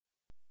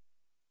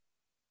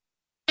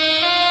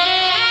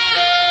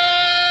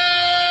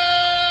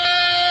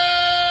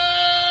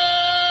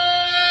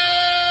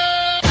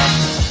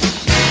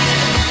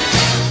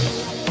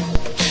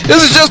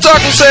This is Just Talk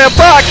with Sam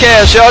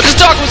podcast, y'all. Just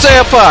Talk with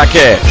Sam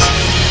podcast.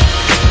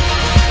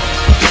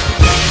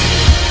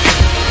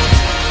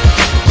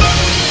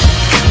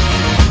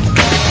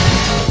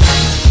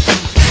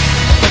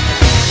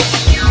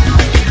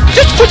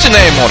 Just put your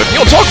name on it. If you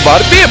don't talk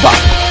about it, be about it.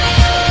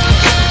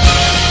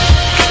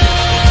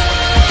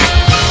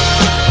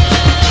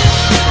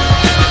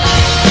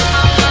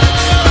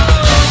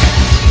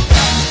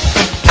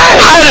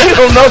 I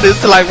don't know this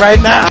till like right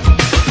now.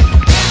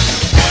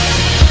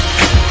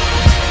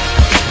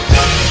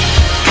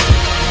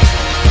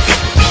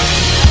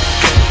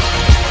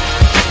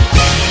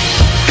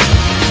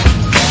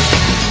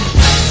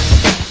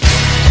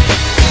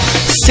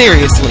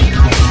 Seriously.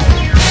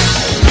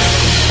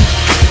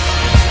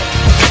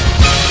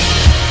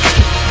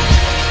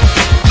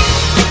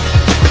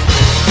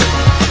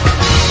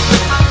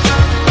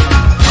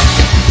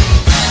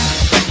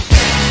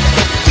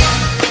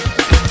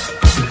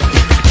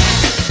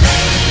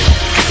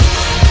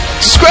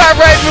 Subscribe,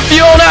 rate, and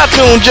review on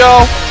iTunes,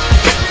 y'all.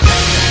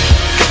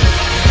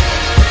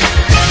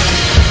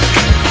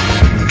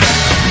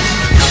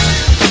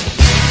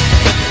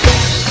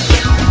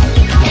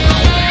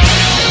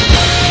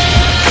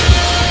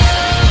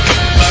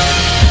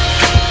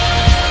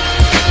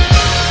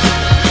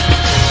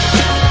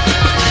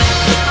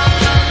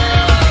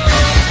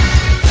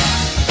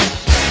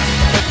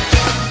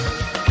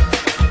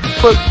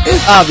 But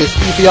it's obvious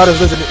if y'all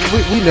that's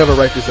listening, we never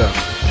write this out.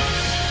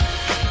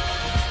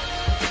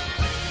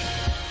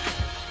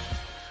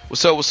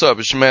 What's up?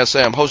 It's your man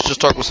Sam, host of Just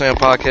Talk with Sam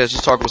podcast,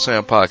 Just Talk with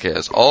Sam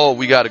podcast. Oh,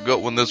 we got a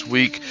good one this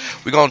week.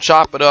 We're going to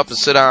chop it up and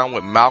sit down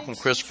with Malcolm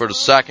Christopher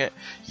II.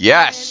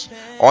 Yes,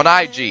 on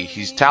IG,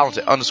 he's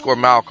talented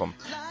 _Malcolm.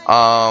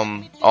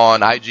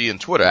 On IG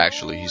and Twitter,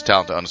 actually, he's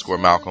talented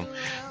 _Malcolm.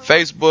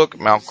 Facebook,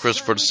 Malcolm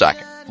Christopher II.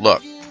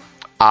 Look,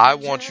 I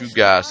want you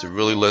guys to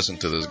really listen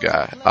to this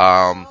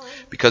guy,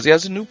 because he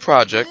has a new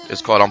project.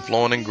 It's called I'm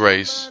Flowing in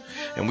Grace,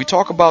 and we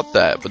talk about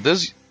that. But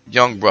this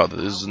young brother,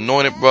 this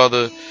anointed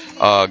brother,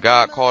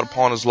 God called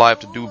upon his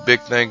life to do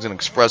big things and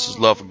express his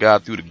love for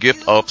God through the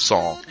gift of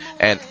song.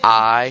 And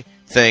I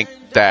think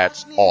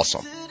that's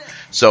awesome.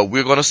 So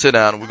we're going to sit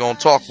down and we're going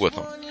to talk with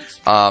him.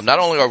 Not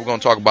only are we going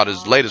to talk about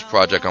his latest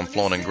project, I'm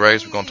Flowing in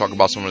Grace, we're going to talk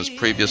about some of his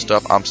previous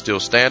stuff, I'm Still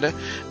Standing.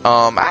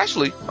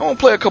 Actually, I want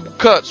to play a couple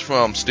cuts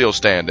from Still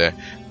Standing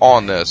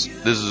on this.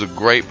 This is a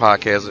great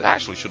podcast. It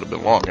actually should have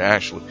been longer,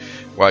 actually,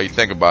 while you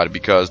think about it,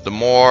 because the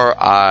more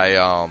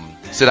I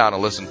sit down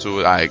and listen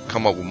to it, I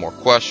come up with more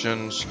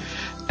questions.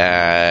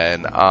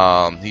 And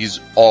he's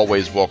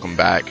always welcome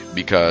back,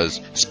 because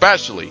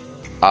especially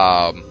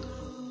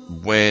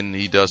when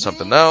he does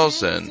something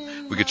else and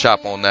we could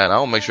chop on that.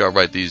 I'll make sure I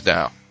write these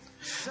down.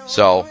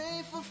 So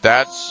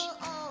that's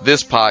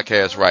this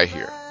podcast right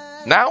here.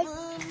 Now,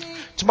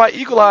 to my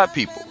eagle-eyed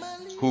people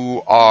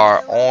who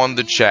are on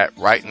the chat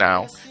right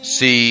now,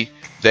 see,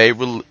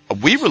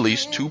 we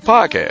released 2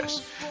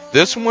 podcasts.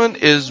 This one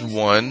is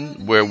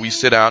one where we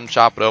sit down and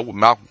chop it up with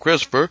Malcolm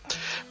Christopher,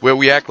 where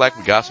we act like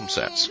we got some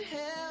sense.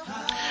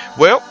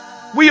 Well,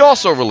 we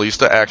also released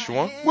the actual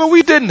one where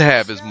we didn't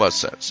have as much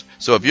sense.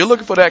 So if you're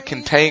looking for that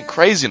contained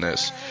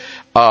craziness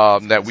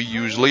that we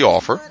usually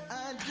offer,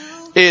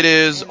 it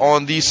is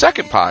on the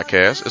second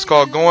podcast. It's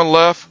called Going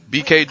Left.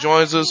 BK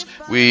joins us.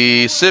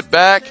 We sit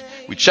back,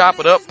 we chop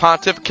it up,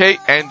 pontificate,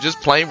 and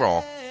just plain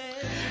wrong.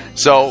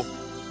 So,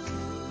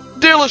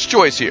 dealer's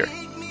choice here.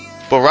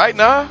 But right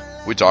now,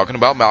 we're talking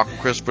about Malcolm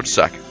Christopher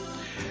II.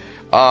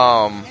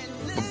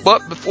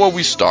 But before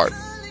we start,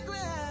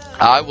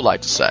 I would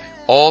like to say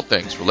all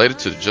things related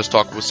to the Just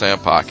Talk with Sam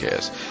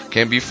podcast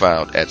can be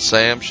found at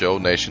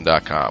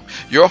samshownation.com.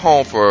 Your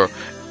home for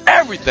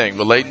everything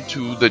relating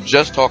to the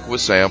Just Talk with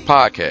Sam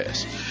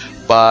podcast.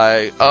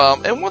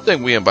 And one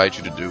thing we invite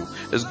you to do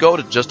is go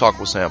to Just Talk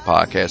with Sam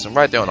podcast, and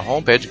right there on the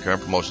homepage, your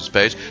current promotions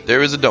page,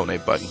 there is a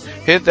donate button.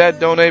 Hit that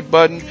donate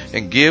button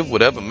and give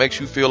whatever makes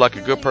you feel like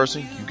a good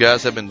person. You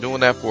guys have been doing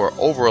that for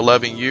over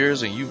 11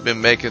 years, and you've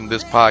been making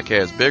this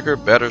podcast bigger,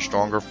 better,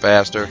 stronger,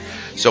 faster.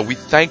 So we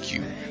thank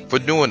you for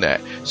doing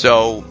that.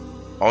 So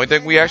only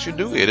thing we ask you to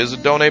do, it is a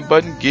donate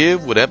button.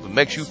 Give whatever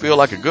makes you feel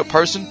like a good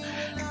person.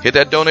 Hit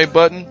that donate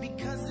button.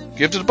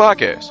 Give to the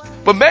podcast.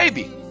 But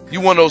maybe you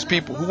one of those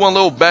people who want a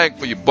little bang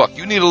for your buck.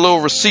 You need a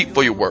little receipt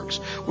for your works.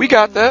 We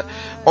got that.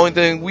 Only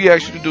thing we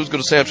ask you to do is go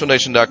to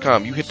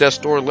samshownation.com. You hit that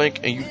store link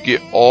and you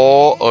get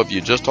all of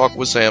your Just Talk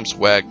with Sam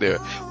swag there.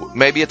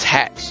 Maybe it's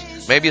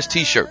hats. Maybe it's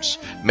t-shirts.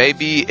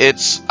 Maybe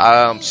it's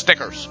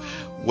stickers.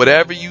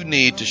 Whatever you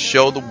need to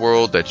show the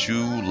world that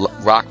you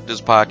rock this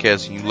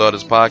podcast and you love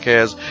this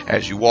podcast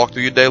as you walk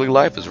through your daily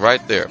life is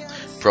right there.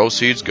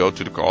 Proceeds go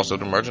to the cost of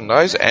the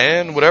merchandise,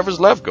 and whatever's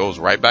left goes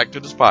right back to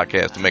this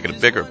podcast to make it a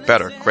bigger,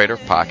 better, greater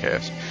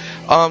podcast.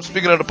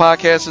 Speaking of the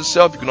podcast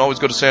itself, you can always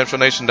go to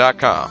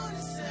samshownation.com.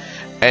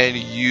 And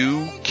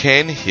you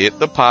can hit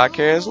the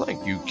podcast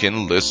link. You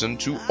can listen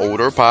to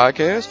older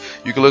podcasts.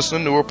 You can listen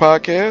to newer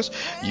podcasts.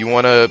 You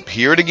want to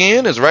hear it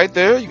again? It's right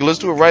there. You can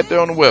listen to it right there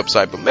on the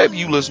website. But maybe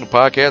you listen to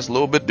podcasts a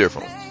little bit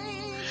differently.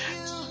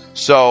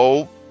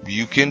 So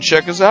you can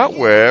check us out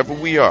wherever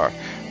we are.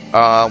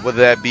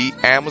 whether that be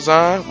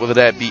Amazon, whether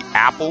that be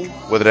Apple,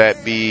 whether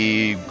that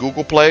be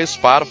Google Play,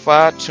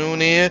 Spotify,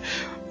 TuneIn,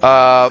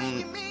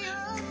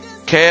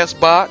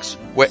 Castbox,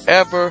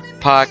 wherever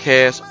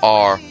podcasts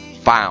are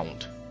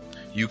found.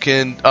 You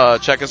can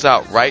check us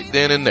out right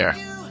then and there.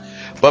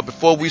 But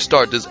before we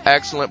start this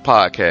excellent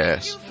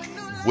podcast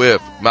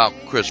with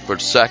Malcolm Christopher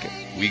II,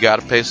 we got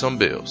to pay some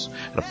bills.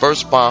 And the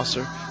first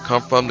sponsor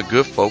comes from the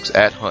good folks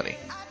at Honey.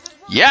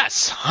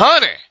 Yes,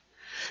 Honey!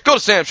 Go to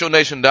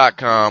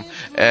samshownation.com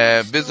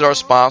and visit our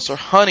sponsor,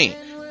 Honey,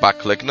 by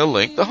clicking the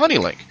link, the Honey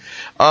link.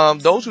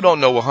 Those who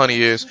don't know what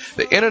Honey is,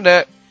 the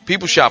internet,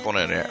 people shop on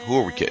the internet. Who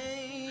are we kidding?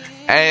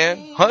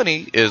 And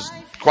Honey is,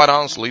 quite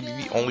honestly,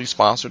 the only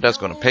sponsor that's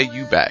going to pay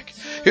you back.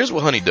 Here's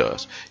what Honey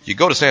does. You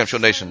go to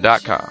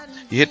samshownation.com.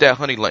 You hit that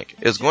Honey link.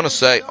 It's going to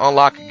say,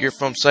 unlock a gift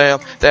from Sam.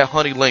 That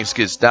Honey link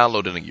gets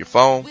downloaded in your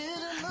phone,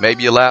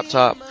 maybe your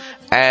laptop.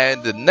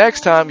 And the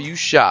next time you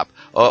shop,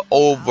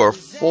 over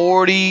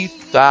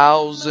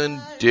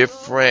 40,000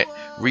 different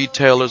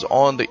retailers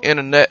on the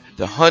internet,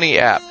 the Honey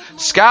app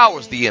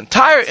scours the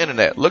entire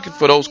internet looking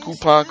for those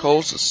coupon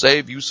codes to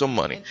save you some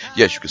money.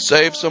 Yes, you can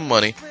save some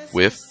money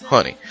with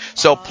Honey.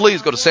 So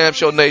please go to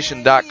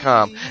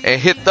samshownation.com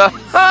and hit the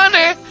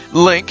Honey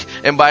link.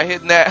 And by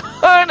hitting that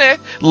Honey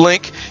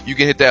link, you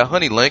can hit that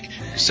Honey link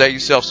and save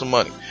yourself some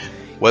money.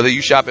 Whether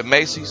you shop at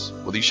Macy's,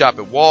 whether you shop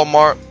at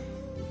Walmart,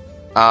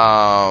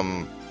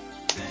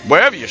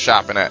 wherever you're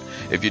shopping at,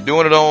 if you're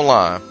doing it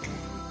online,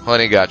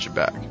 Honey got your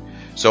back.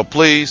 So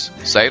please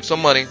save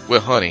some money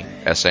with Honey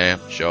at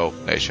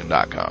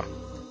samshownation.com.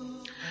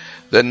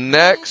 The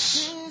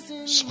next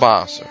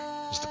sponsor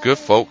is the good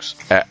folks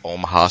at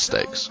Omaha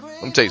Steaks.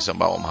 Let me tell you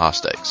something about Omaha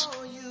Steaks.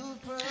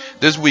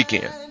 This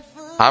weekend,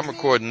 I'm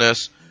recording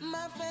this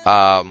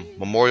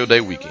Memorial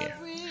Day weekend.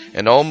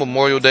 And on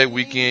Memorial Day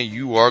weekend,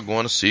 you are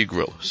going to see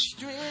grillers.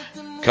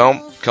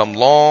 Come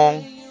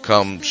long,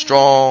 come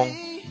strong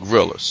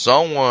grillers.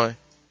 Someone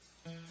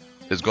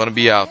is going to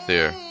be out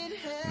there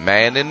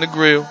manning the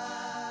grill,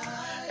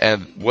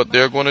 and what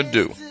they're going to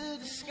do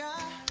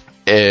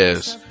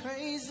is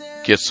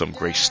get some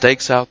great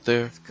steaks out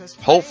there,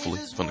 hopefully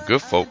from the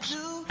good folks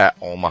at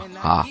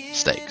Omaha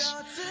Steaks.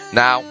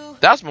 Now,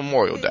 that's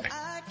Memorial Day,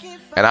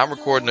 and I'm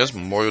recording this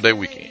Memorial Day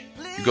weekend.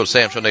 You go to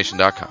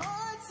samshownation.com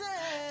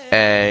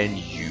and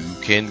you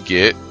can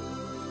get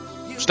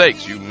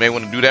steaks. You may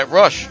want to do that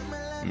rush.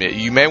 If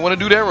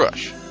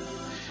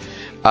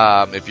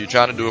you're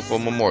trying to do it for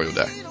Memorial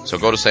Day. So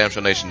go to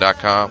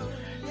samshownation.com,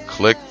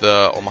 click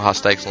the Omaha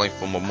Steaks link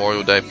for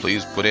Memorial Day.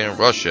 Please put in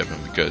rush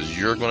shipping because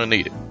you're going to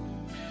need it.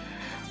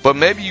 But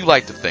maybe you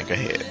like to think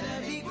ahead.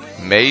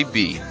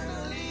 Maybe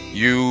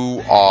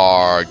you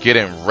are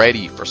getting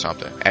ready for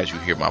something as you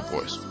hear my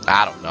voice.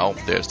 I don't know.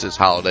 There's this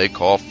holiday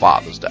called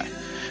Father's Day.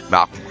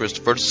 Malcolm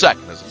Christopher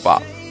II is a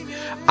father.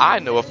 I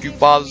know a few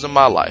fathers in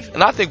my life,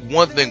 and I think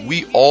one thing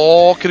we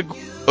all could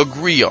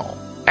agree on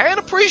and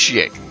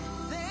appreciate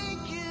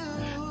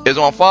is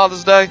on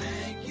Father's Day,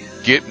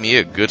 get me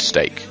a good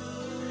steak.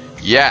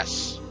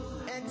 Yes,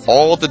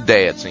 all the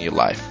dads in your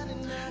life.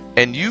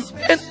 And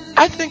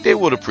I think they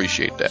would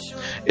appreciate that.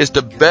 It's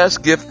the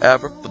best gift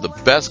ever for the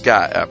best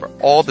guy ever.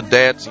 All the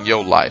dads in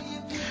your life.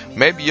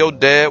 Maybe your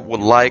dad would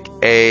like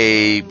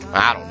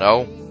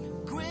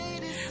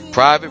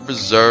private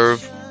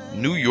reserve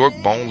New York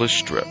boneless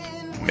strip.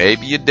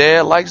 Maybe your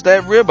dad likes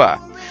that ribeye.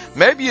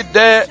 Maybe your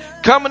dad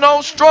coming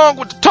on strong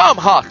with the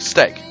tomahawk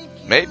steak.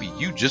 Maybe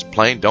you just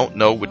plain don't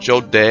know what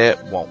your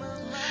dad wants.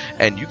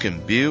 And you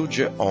can build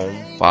your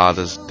own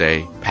Father's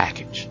Day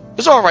package.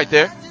 It's all right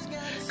there.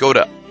 Go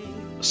to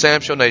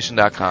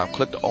samshownation.com,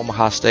 click the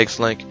Omaha Steaks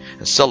link,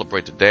 and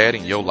celebrate the dad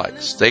in your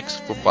life. Steaks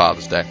for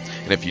Father's Day.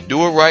 And if you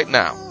do it right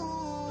now,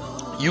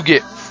 you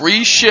get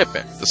free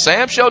shipping. The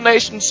Sam Show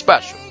Nation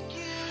special.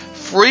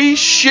 Free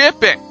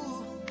shipping.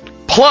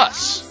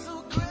 Plus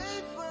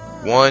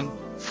 1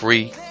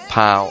 free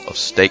pound of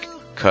steak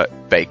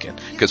cut bacon.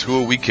 Because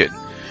who are we kidding?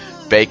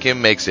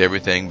 Bacon makes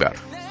everything better.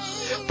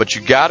 But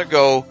you gotta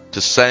go to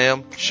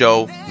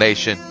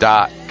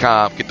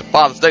samshownation.com. Get the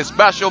Father's Day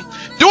special. Do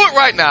it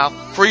right now.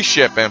 Free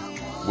shipping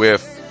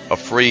with a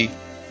free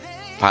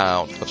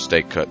pound of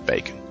steak cut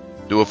bacon.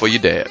 Do it for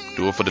your dad.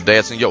 Do it for the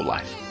dads in your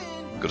life.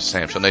 Go to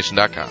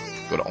samshownation.com.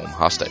 Go to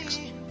Omaha Steaks.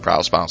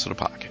 Proud sponsor of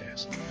the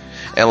podcast.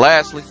 And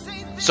lastly,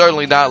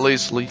 certainly not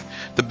leastly,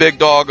 the big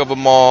dog of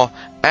them all,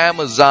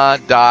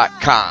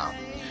 Amazon.com.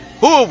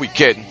 Who are we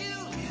kidding?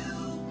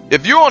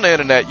 If you're on the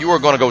internet, you are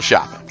going to go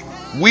shopping.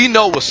 We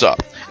know what's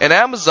up. And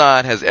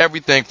Amazon has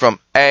everything from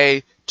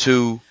A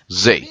to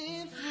Z.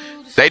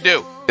 They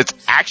do. It's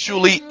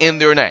actually in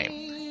their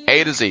name.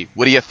 A to Z.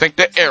 What do you think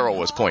the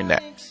arrow is pointing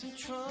at?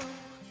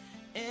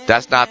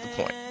 That's not the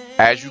point.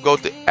 As you go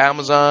to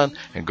Amazon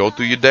and go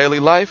through your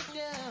daily life,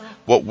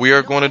 what we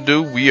are going to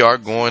do, we are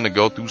going to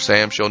go through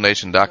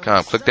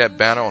samshownation.com. Click that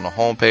banner on the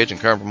homepage and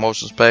current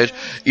promotions page.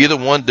 Either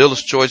one,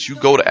 dealer's choice. You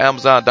go to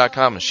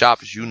amazon.com and shop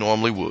as you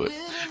normally would.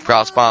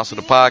 Proud sponsor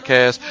of the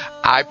podcast.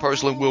 I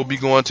personally will be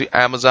going to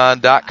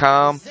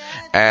amazon.com,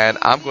 and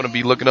I'm going to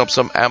be looking up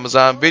some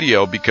Amazon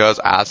video because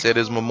I said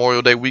it's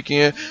Memorial Day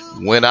weekend.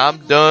 When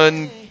I'm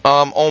done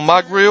on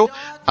my grill,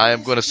 I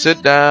am going to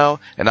sit down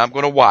and I'm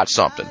going to watch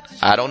something.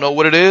 I don't know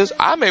what it is.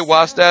 I may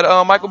watch that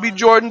Michael B.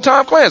 Jordan,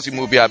 Tom Clancy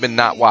movie I've been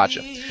not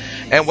watching.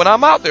 And when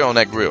I'm out there on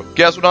that grill,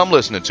 guess what I'm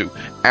listening to?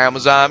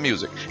 Amazon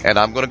Music. And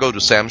I'm going to go to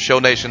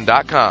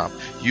samshownation.com.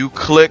 You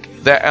click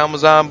that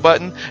Amazon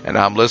button, and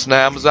I'm listening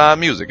to Amazon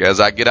Music as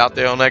I get out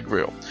there on that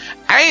grill.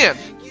 And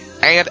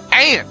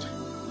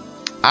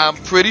I'm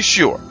pretty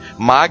sure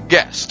my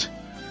guest,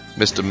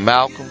 Mr.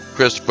 Malcolm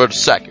Christopher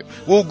II,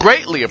 will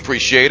greatly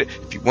appreciate it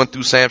if you went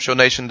through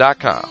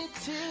samshownation.com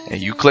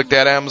and you click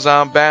that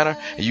Amazon banner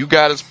and you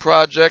got his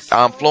project,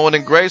 I'm Flowing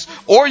in Grace,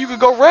 or you could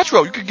go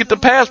retro. You could get the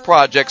past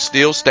project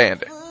still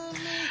standing.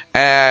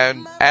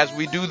 And as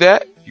we do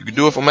that, you can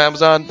do it from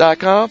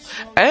Amazon.com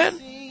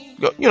and,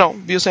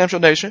 via Sam Show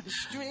Nation.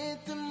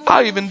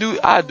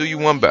 I'll do you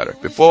one better.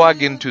 Before I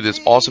get into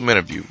this awesome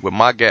interview with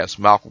my guest,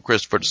 Malcolm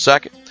Christopher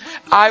II,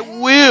 I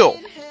will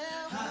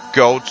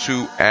go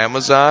to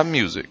Amazon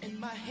Music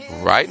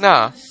right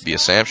now via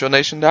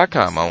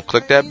samshownation.com. I'm going to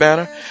click that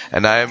banner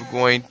and I am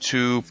going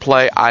to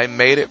play I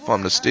Made It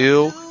from the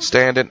Still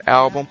Standing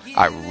album.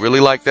 I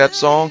really like that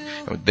song.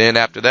 And then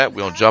after that,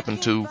 we'll jump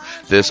into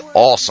this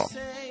awesome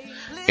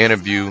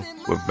interview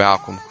with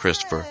Malcolm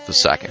Christopher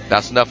II.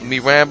 That's enough of me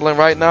rambling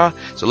right now.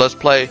 So let's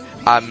play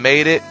I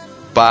Made It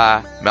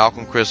by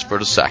Malcolm Christopher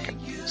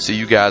II. See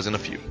you guys in a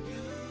few.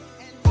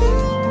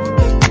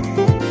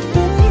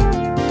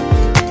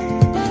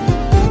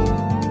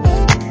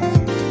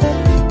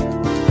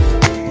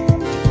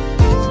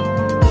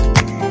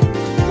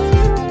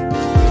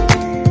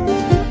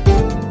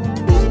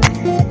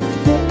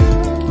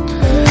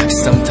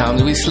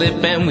 Sometimes we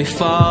slip and we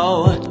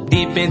fall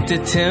deep into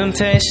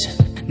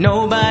temptation.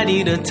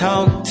 Nobody to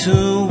talk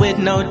to with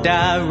no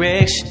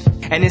direction.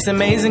 And it's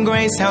amazing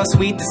grace how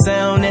sweet the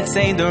sound that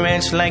saved a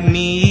wretch like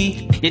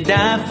me. You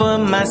died for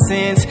my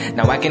sins,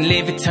 now I can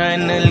live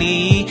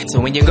eternally.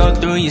 So when you go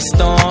through your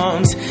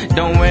storms,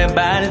 don't worry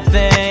about a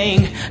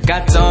thing.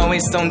 God's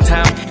always on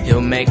time,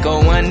 He'll make a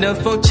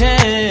wonderful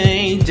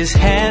change. Just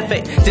have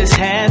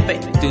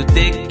faith through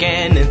thick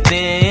and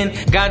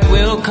thin. God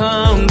will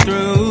come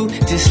through,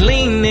 just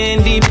lean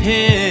and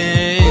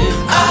depend.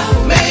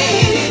 I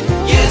made it,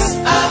 yes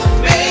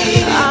I made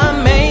it.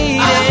 I made it.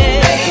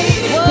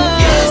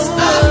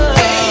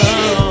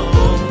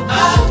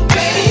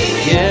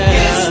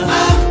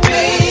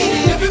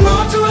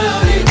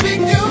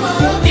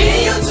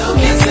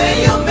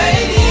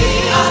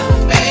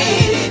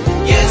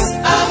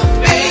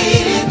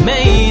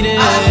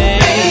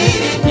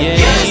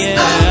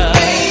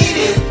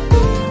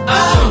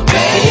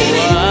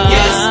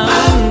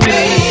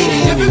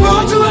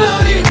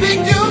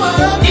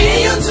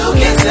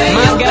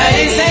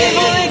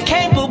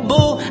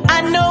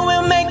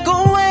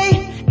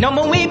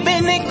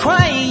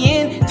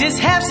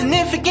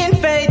 Significant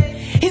faith.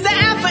 He's the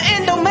Alpha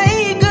and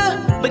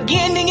Omega,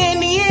 beginning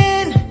and the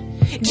end.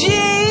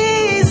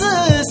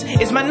 Jesus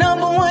is my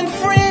number one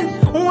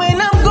friend.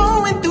 When I'm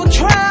going through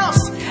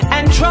trials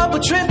and trouble,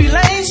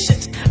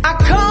 tribulations, I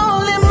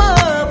call Him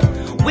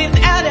up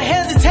without a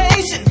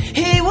hesitation.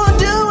 He will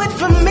do it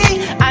for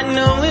me. I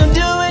know He'll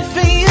do it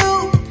for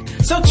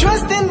you. So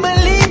trust and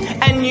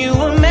believe, and you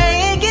will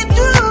make it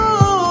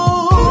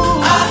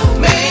through. I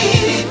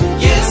made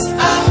it. Yes,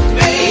 I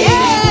made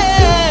it.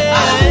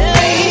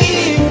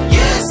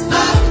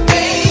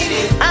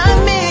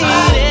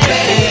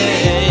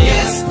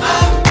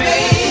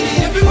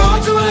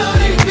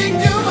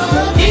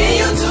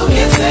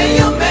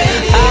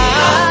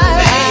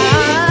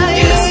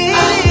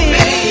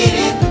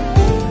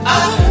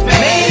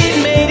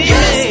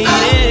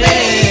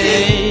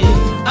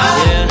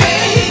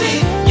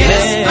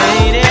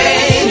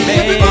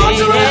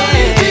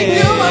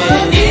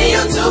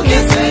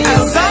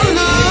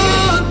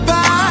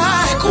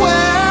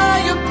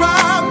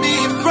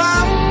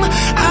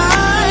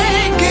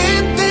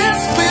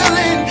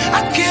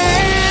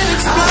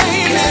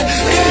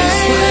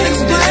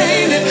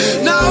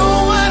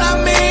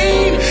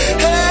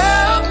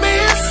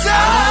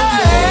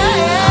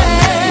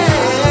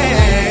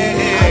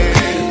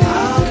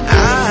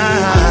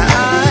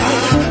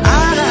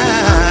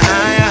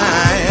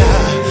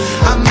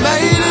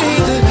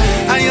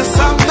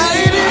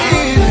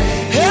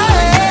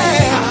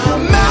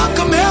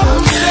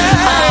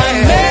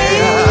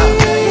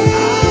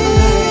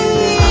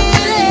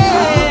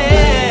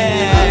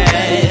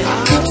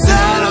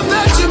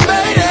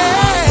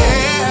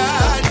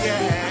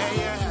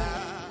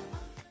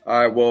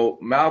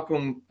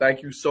 Malcolm,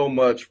 thank you so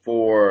much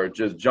for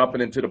just jumping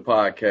into the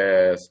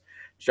podcast,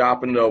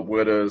 chopping it up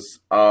with us.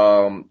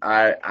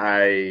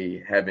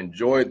 I have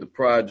enjoyed the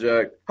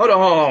project. Hold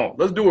on.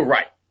 Let's do it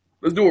right.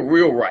 Let's do it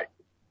real right.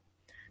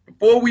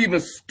 Before we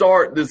even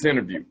start this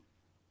interview,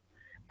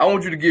 I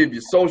want you to give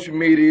your social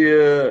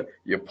media,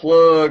 your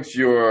plugs,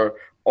 your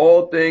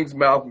all things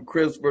Malcolm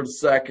Christopher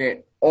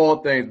II,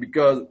 all things,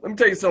 because let me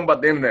tell you something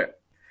about the internet.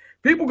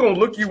 People gonna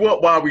look you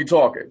up while we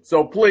talking.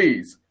 So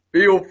please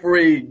feel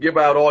free, give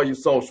out all your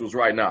socials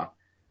right now.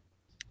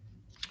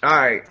 All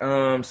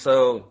right.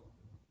 So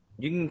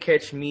you can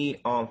catch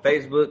me on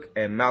Facebook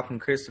at Malcolm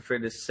Christopher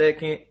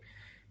II.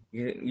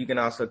 You can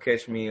also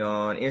catch me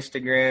on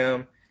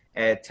Instagram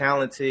at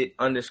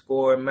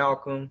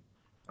talented_Malcolm.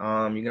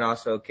 You can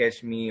also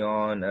catch me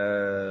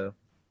on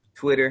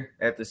Twitter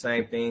at the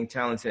same thing,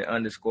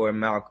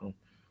 talented_Malcolm.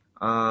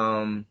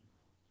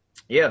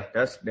 Yeah,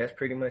 that's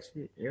pretty much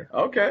it. Yeah.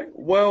 Okay.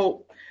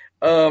 Well,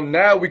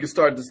 now we can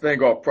start this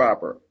thing off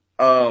proper.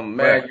 Man,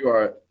 right. You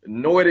are an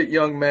anointed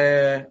young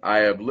man. I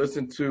have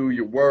listened to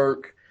your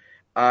work.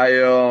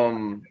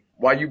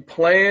 While you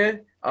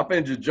playing, I'm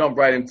finna just jump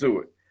right into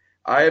it.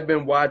 I have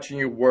been watching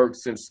your work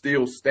since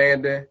Still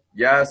Standing.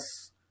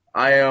 Yes,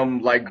 I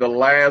am like the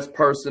last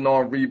person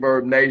on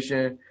Reverb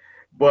Nation,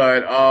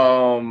 but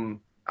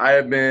I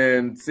have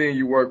been seeing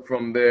you work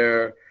from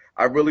there.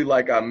 I really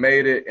like I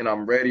Made It, and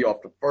I'm ready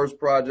off the first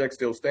project,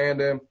 Still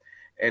Standing.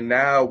 And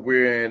now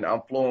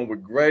I'm flowing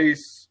with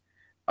Grace.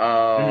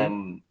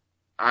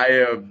 I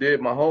have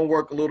did my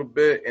homework a little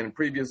bit. In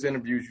previous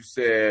interviews, you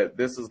said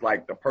this is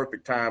like the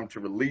perfect time to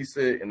release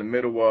it in the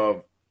middle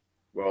of,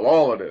 well,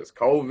 all of this,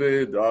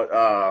 COVID,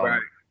 right.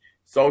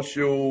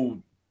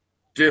 Social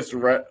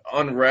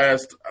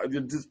unrest,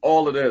 just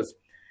all of this.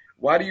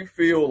 Why do you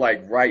feel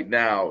like right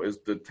now is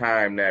the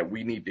time that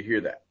we need to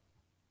hear that?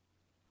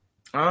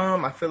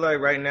 I feel like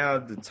right now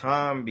is the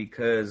time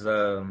because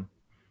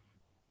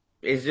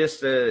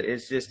it's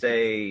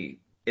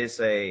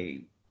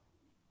a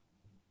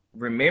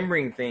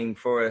remembering thing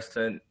for us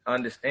to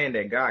understand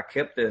that God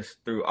kept us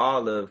through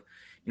all of,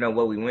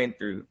 what we went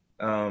through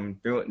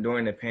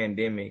during the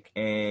pandemic.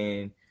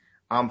 And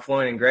I'm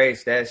flowing in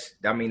grace. That's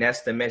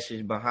the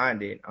message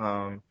behind it.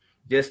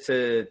 Just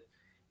to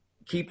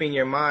keep in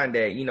your mind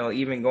that,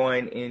 even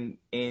going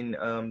in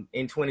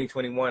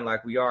 2021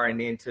 like we are,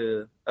 and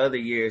into other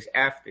years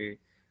after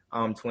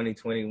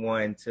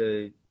 2021,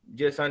 to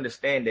just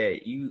understand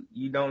that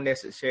you don't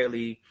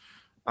necessarily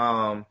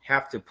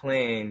have to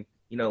plan,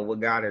 what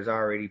God has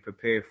already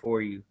prepared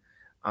for you.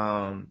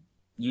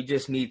 You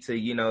just need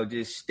to,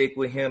 just stick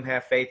with him,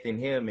 have faith in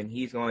him, and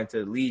he's going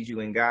to lead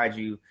you and guide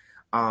you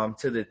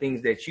to the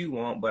things that you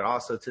want, but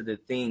also to the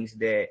things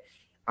that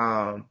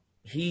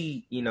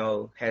he,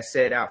 has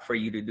set out for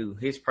you to do,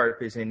 his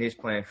purpose and his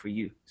plan for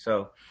you.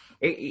 So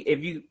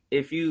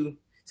if you,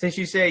 since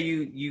you say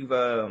you've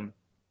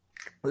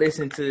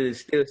listened to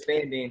Still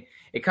Standing,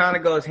 it kind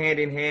of goes hand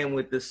in hand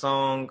with the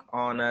song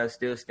on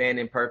Still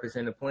Standing, Purpose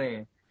and the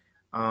Plan.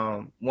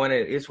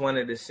 It's one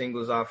of the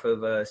singles off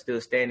of Still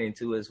Standing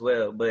too as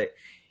well. But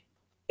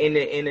in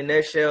the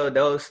nutshell,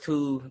 those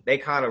two, they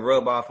kind of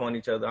rub off on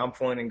each other. I'm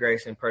flowing in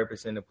grace and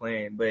purpose and the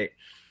plan. But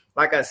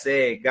like I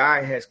said,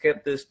 God has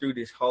kept us through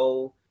this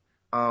whole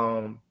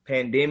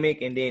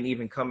pandemic, and then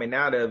even coming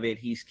out of it,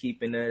 he's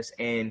keeping us.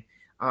 And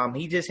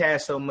he just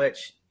has so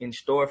much in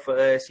store for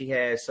us. He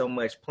has so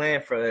much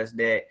planned for us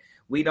that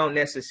we don't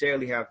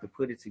necessarily have to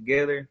put it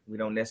together. We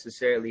don't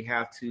necessarily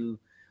have to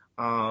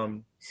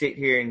sit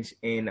here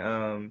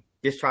and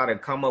just try to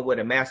come up with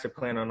a master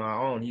plan on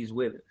our own. He's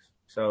with us.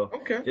 So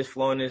just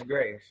flowing his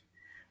grace.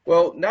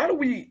 Well, now that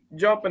we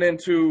jumping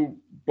into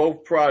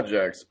both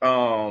projects,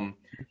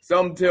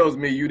 something tells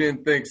me you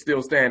didn't think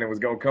Still Standing was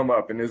going to come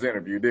up in this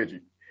interview, did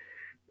you?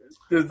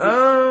 Because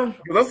I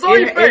saw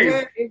your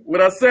face.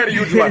 When I said it,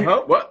 you were like,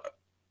 huh? What?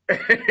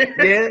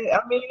 Yeah,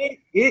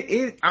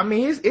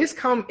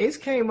 it's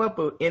came up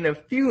in a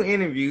few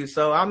interviews.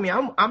 So,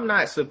 I'm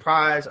not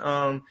surprised.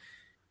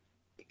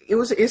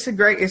 It's a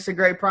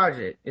great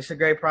project. It's a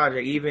great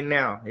project. Even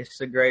now, it's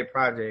a great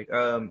project.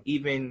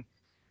 Even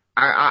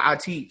I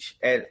teach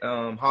at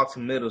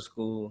Halton Middle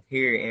School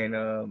here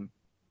in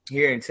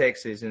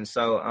Texas, and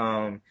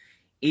so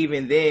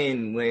even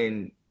then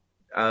when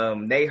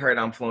they heard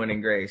I'm flowing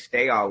in grace,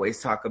 they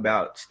always talk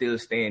about Still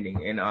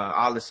Standing and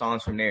all the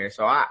songs from there.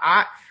 So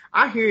I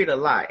hear it a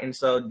lot, and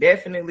so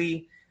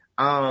definitely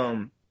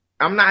I'm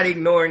not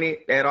ignoring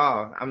it at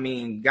all. I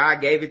mean,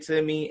 God gave it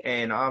to me,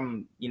 and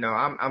I'm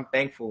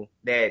thankful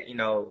that,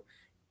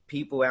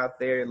 people out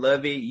there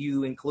love it,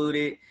 you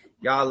included.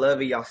 Y'all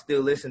love it. Y'all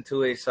still listen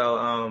to it. So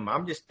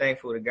I'm just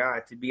thankful to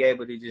God to be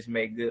able to just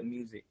make good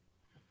music.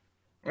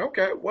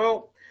 Okay.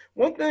 Well,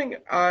 one thing,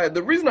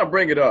 the reason I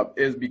bring it up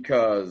is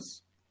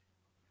because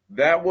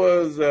that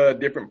was a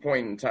different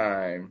point in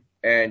time,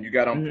 and you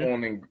got on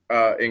Flowing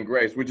in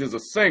Grace, which is a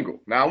single.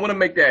 Now, I want to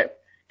make that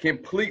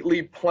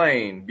completely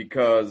plain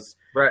because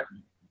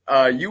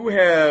you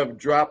have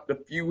dropped a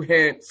few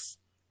hints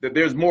that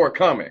there's more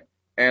coming,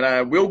 and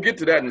I will get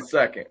to that in a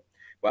second.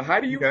 But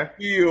how do you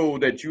feel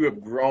that you have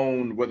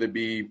grown, whether it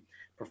be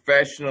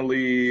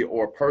professionally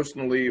or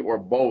personally or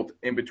both,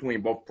 in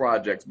between both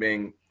projects,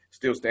 being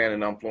Still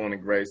Standing, I'm Flowing in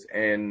Grace,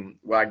 and,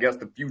 well, I guess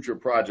the future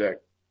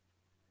project?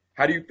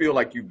 How do you feel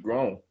like you've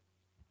grown?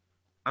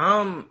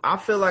 I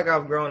feel like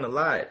I've grown a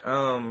lot.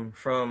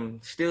 From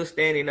still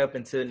standing up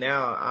until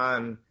now,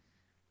 I'm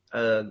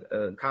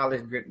a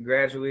college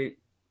graduate.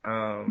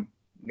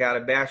 Got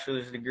a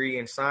bachelor's degree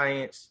in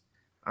science.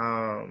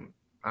 I'm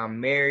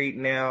married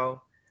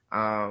now.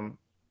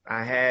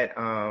 I had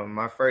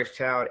my first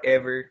child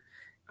ever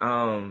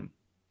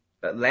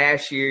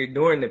last year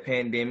during the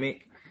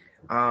pandemic.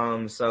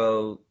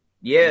 So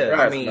yeah,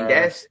 I Congrats, mean man.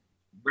 that's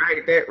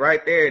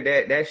right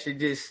there. That should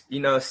just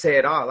say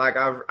it all. Like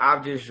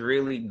I've just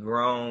really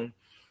grown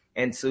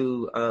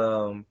into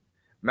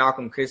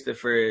Malcolm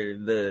Christopher,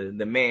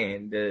 the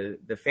man,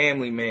 the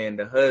family man,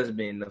 the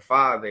husband, the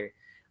father,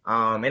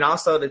 and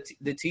also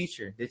the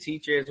teacher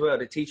as well,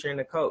 the teacher and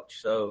the coach.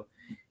 So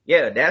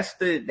yeah, that's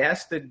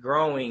the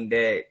growing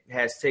that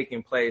has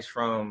taken place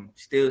from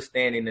still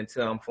standing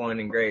until I'm flowing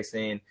in grace.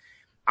 And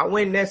I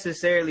wouldn't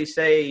necessarily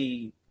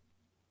say,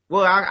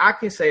 well, I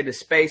can say the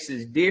space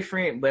is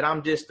different, but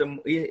I'm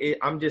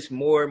just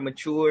more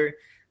mature,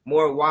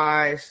 more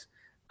wise,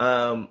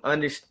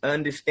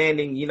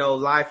 understanding,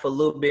 life a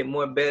little bit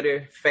more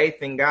better.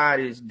 Faith in God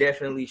is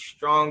definitely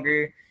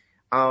stronger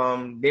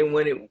than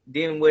what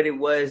it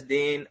was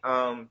then.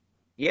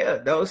 Yeah,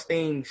 those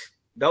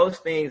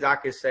things I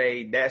could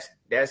say that's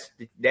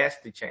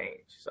the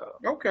change. So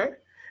Okay.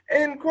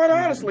 And quite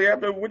mhm. honestly,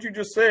 after what you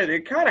just said,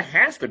 it kind of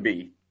has to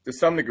be to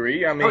some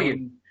degree. I Oh yeah,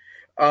 mean,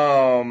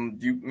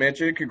 you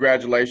mentioned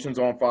congratulations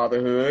on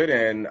fatherhood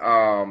and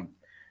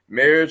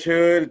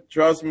marriagehood.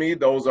 Trust me,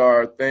 those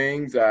are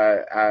things.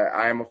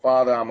 I am a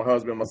father. I'm a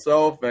husband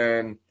myself.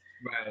 And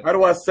right, how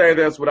do I say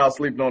this without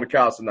sleeping on the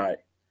couch tonight?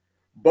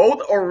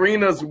 Both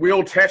arenas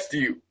will test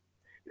you.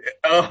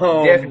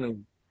 Um, definitely.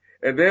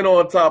 and then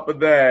on top of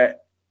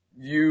that,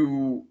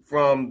 you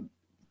from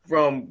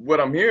what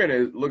I'm hearing,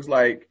 it looks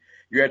like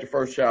you had your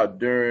first child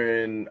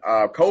during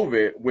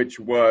COVID, which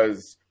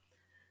was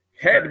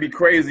had to be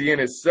crazy in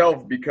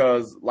itself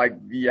because like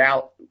the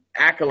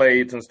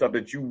accolades and stuff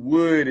that you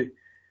would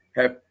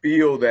have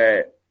feel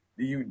that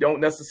you don't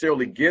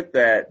necessarily get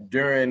that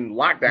during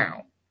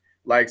lockdown.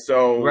 Like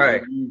so when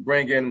Right, you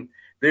bring in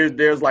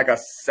there's like a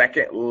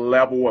second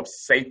level of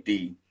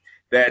safety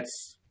that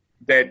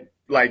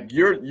like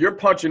you're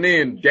punching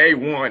in day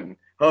one,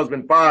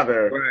 husband,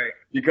 father, right,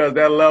 because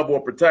that level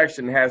of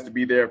protection has to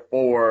be there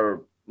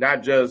for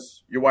not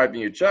just your wife and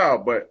your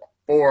child, but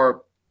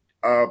for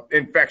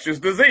infectious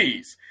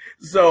disease.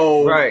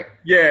 So right.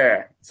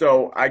 yeah,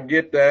 so I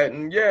get that,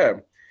 and yeah,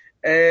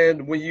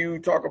 and when you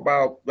talk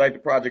about like the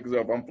projects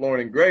of I'm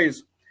Flowing in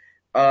Grace,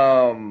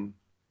 um,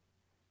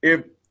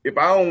 if if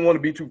I don't want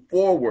to be too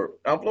forward,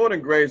 I'm Flowing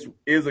in Grace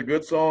is a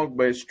good song,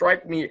 but it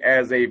strikes me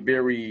as a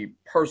very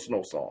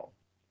personal song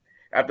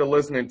after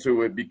listening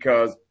to it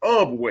because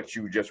of what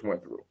you just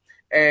went through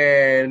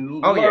and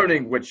Oh yeah,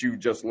 learning what you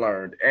just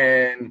learned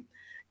and right.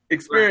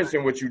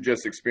 experiencing what you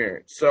just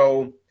experienced.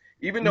 So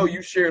even though you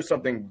Mhm. share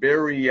something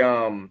very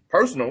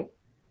personal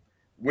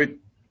with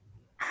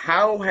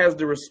how has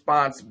the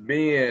response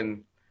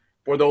been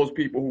for those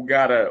people who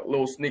got a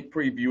little sneak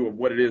preview of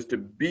what it is to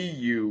be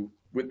you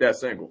with that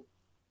single?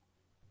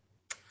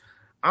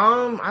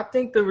 I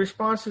think the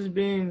response has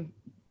been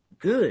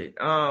good.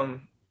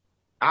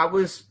 I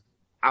was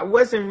I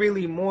wasn't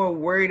really more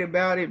worried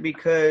about it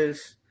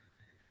because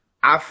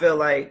I feel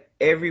like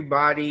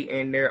everybody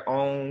in their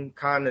own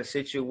kind of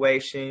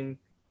situation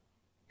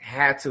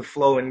had to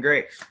flow in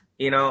grace.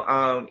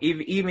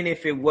 Even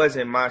if it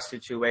wasn't my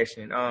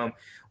situation.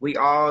 We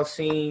all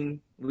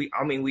seen we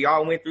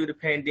all went through the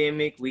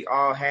pandemic. We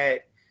all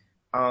had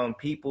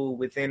people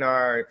within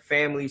our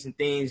families and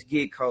things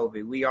get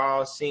COVID. We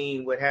all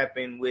seen what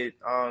happened with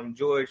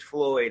George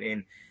Floyd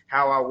and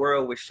how our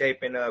world was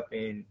shaping up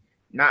and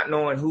not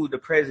knowing who the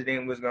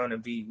president was going to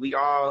be. We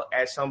all,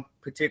 at some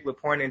particular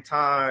point in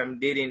time,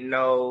 didn't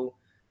know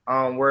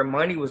where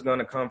money was going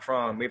to come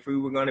from, if we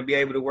were going to be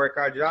able to work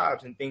our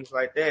jobs and things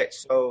like that.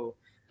 So,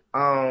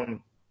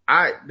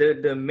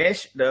 the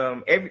mesh,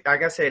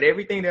 like I said,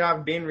 everything that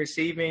I've been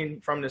receiving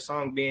from the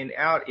song being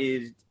out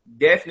is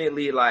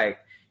definitely like,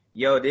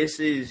 yo, this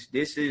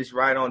is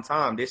right on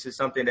time. This is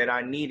something that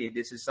I needed.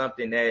 This is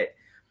something that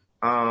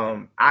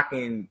I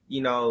can,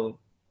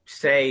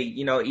 say,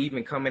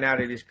 even coming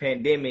out of this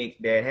pandemic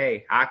that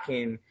hey, I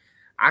can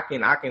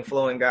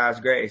flow in God's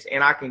grace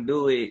and I can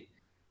do it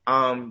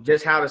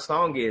just how the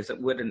song is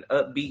with an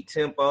upbeat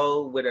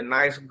tempo, with a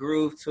nice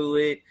groove to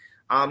it.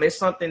 It's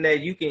something that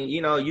you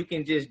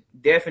can just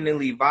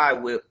definitely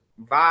vibe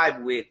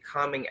with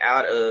coming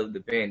out of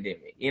the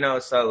pandemic.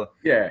 So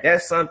Yeah.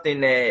 that's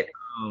something that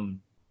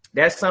um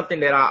that's something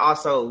that I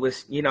also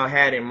was,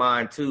 had in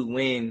mind too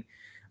when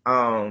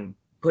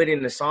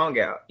putting the song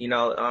out.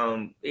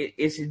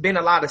 It's been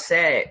a lot of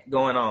sad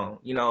going on.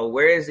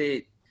 Where is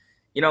it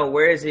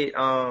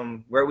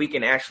where we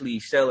can actually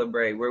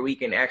celebrate, where we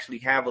can actually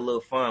have a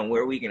little fun,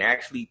 where we can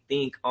actually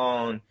think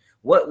on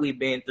what we've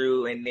been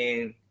through and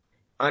then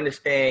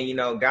understand,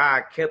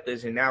 God kept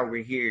us and now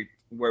we're here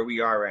where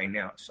we are right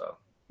now. So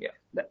yeah.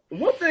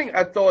 One thing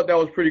I thought that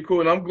was pretty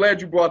cool, and I'm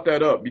glad you brought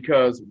that up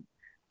because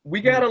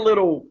we got a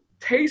little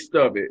taste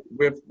of it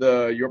with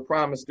the Your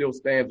Promise Still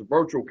Stands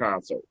virtual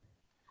concert.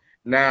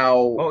 Now,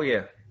 Oh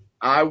yeah.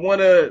 I want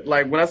to,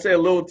 like, when I say a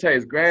little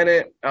taste,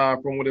 granted,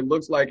 from what it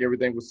looks like,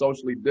 everything was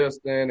socially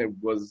distant.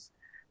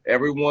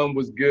 Everyone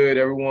was good.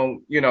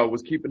 Everyone,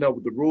 was keeping up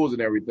with the rules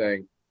and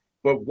everything.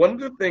 But one of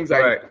the things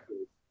I, Right.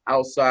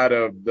 outside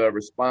of the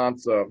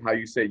response of how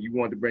you said you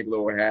wanted to bring a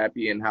little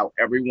happy and how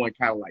everyone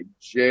kind of like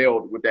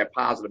gelled with that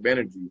positive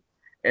energy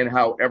and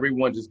how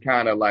everyone just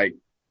kind of like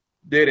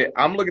did it.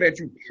 I'm looking at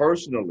you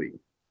personally,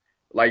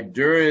 like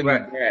during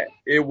Right. that,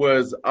 it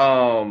was,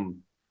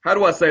 how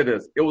do I say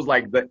this? It was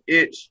like the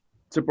itch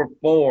to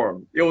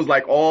perform. It was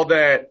like all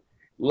that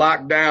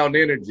lockdown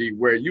energy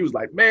where you was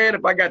like, man,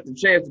 if I got the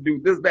chance to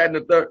do this, that, and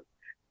the third,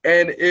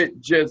 and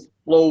it just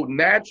flowed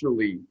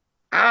naturally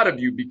out of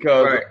you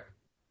because Right.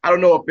 I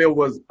don't know if it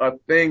was a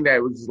thing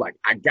that was just like,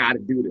 I got to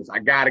do this. I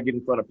got to get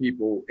in front of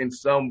people in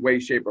some way,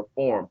 shape, or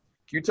form.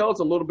 Can you tell us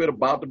a little bit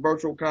about the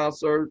virtual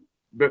concert,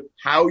 but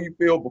how you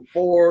feel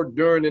before,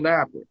 during, and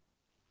after?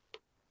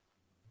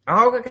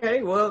 Oh,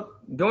 okay. Well,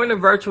 during the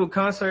virtual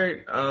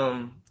concert,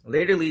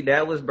 literally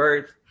that was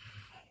birthed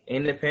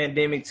in the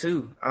pandemic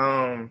too.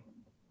 I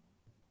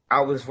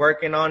was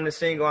working on the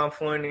single "I'm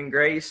Flowing in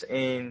Grace,"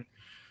 and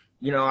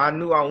I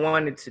knew I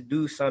wanted to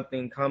do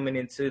something coming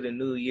into the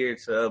new year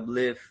to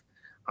uplift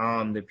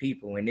the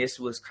people, and this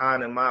was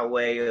kind of my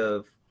way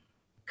of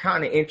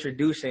kind of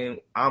introducing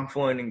 "I'm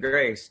Flowing in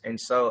Grace." And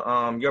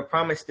so, Your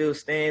Promise Still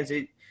Stands.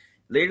 It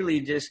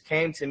literally just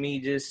came to me,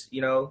 just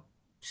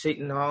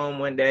sitting home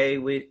one day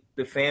with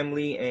the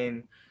family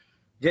and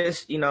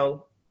just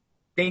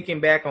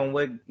thinking back on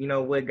what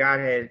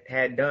God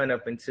had done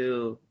up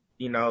until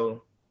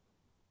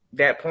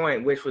that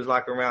point, which was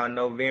like around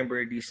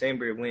November,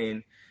 December,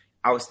 when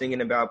I was thinking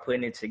about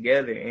putting it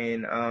together.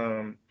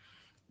 And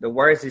the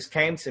words just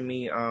came to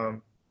me.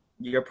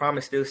 Your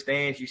promise still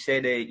stands. You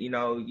said that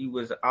you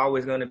was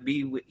always going to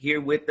be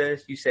here with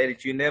us. You said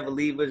that you never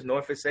leave us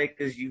nor forsake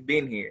us. You've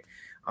been here.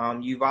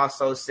 You've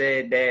also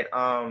said that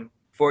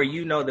for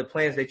the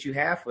plans that you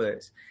have for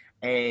us.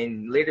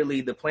 And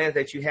literally the plans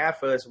that you have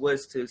for us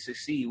was to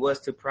succeed,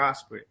 was to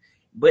prosper,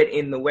 but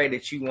in the way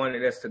that you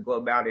wanted us to go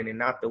about it and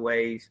not the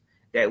ways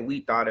that we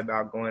thought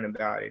about going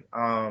about it.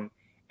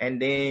 And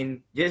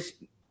then just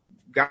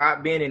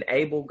God being an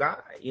able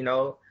God,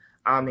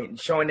 and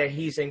showing that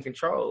he's in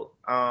control.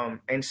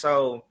 And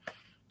so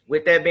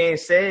with that being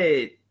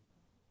said,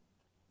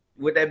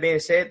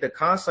 the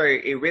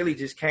concert, it really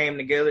just came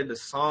together. The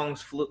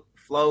songs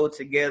flowed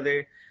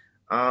together.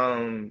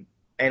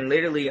 And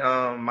literally,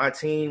 my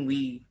team,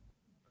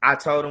 I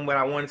told them what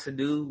I wanted to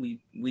do.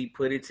 We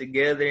put it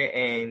together,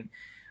 and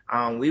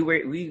we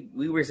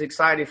were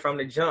excited from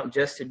the jump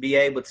just to be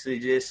able to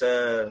just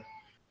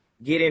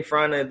get in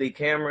front of the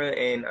camera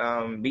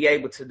and be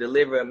able to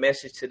deliver a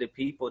message to the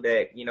people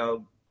that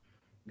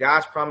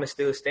God's promise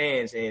still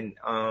stands, and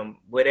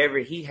whatever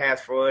He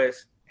has for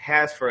us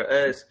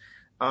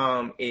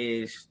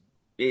is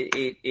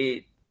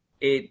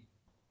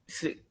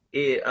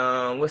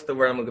what's the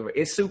word I'm looking for?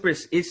 It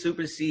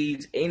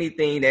supersedes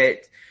anything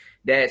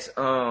that's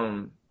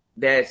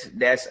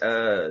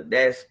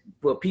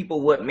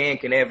what man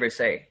can ever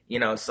say,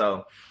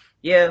 So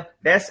yeah,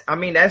 that's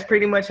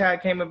pretty much how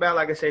it came about.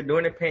 Like I said,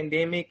 during the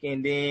pandemic,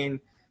 and then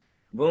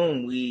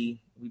boom,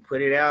 we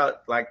put it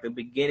out like the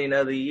beginning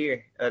of the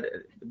year,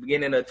 the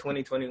beginning of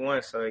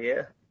 2021. So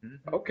yeah.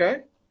 Mm-hmm.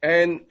 Okay.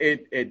 And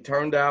it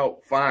turned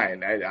out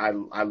fine. I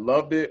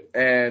loved it,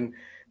 and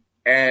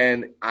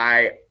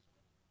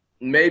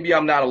maybe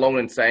I'm not alone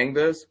in saying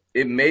this.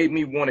 It made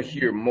me want to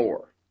hear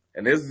more.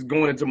 And this is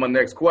going into my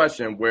next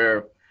question,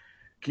 where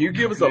can you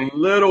give us a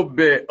little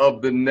bit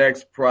of the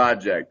next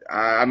project?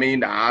 I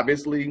mean,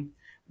 obviously,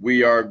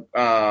 we are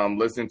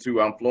listening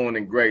to I'm Flowing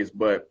in Grace,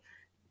 but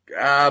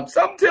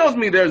something tells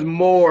me there's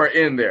more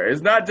in there.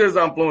 It's not just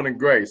I'm Flowing in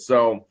Grace.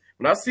 So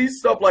when I see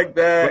stuff like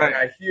that, right, and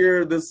I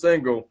hear this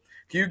single,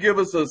 can you give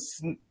us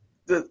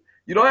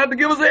you don't have to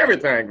give us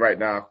everything right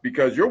now,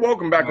 because you're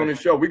welcome back on the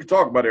show. We can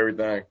talk about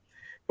everything.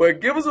 But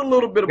give us a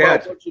little bit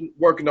about what you're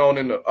working on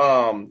in the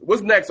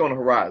what's next on the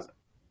horizon.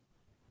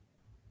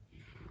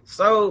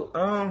 So,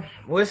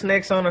 what's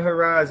next on the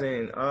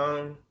horizon?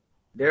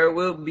 There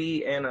will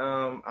be an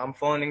I'm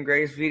Flowing in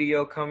Grace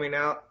video coming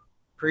out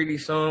pretty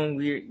soon.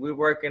 We're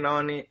working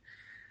on it.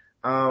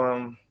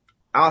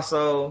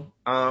 Also,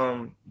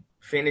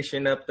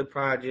 finishing up the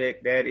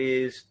project that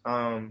is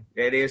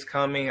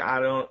coming. I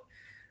don't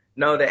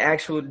know the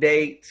actual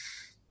dates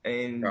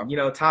and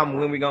time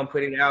when we're gonna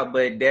put it out,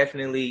 but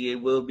definitely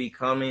it will be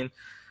coming.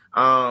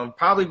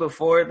 Probably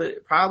before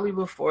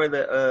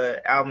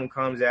the album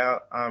comes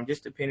out.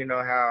 Just depending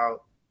on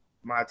how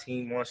my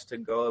team wants to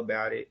go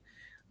about it.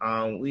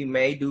 We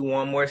may do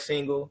one more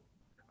single.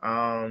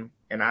 And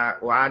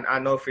I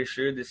know for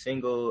sure the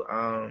single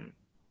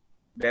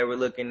that we're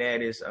looking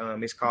at is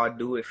it's called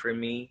 "Do It For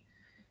Me."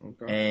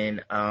 Okay.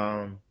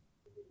 And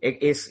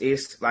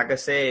it's like I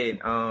said,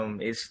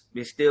 it's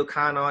still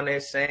kind of on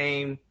that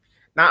same,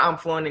 not I'm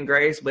Flowing in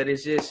Grace, but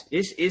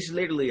it's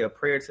literally a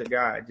prayer to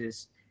God,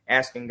 just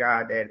asking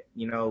God that,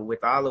 you know,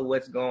 with all of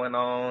what's going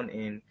on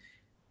and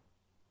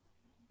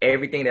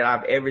everything that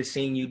I've ever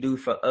seen you do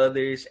for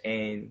others,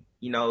 and,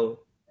 you know,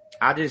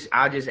 I just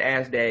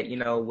ask that, you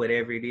know,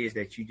 whatever it is,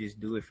 that you just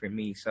do it for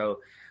me.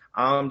 So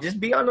just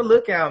be on the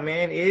lookout,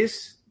 man.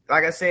 It's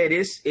like I said,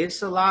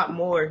 it's a lot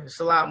more. It's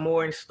a lot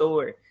more in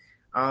store.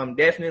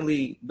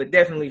 Definitely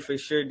for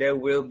sure there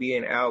will be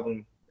an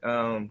album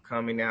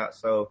coming out.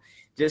 So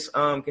just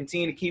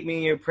continue to keep me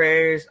in your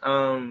prayers.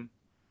 I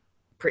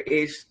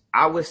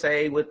would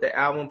say with the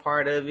album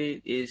part of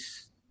it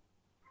is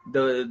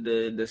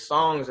the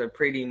songs are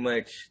pretty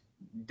much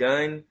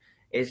done.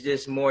 It's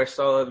just more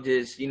so of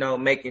just, you know,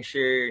 making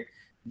sure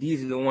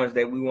these are the ones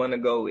that we want to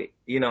go with,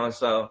 you know.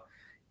 So,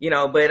 you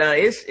know, but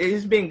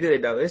it's been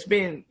good though. It's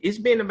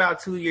been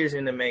about 2 years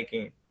in the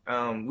making.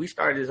 We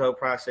started this whole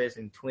process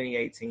in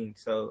 2018,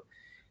 so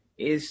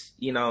it's,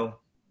 you know,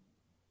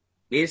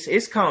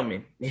 it's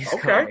coming. It's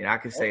coming. I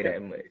can say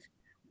that much.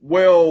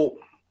 Well,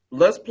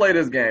 let's play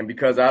this game,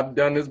 because I've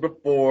done this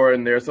before,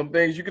 and there's some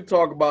things you can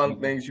talk about and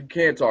things you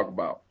can't talk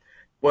about.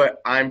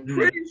 But I'm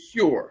pretty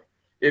sure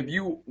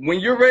when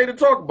you're ready to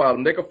talk about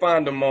them, they can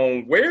find them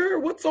on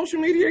what social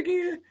media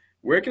again?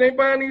 Where can they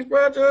find these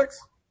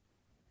projects?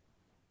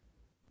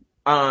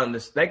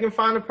 They can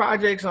find the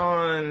projects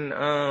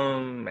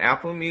on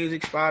Apple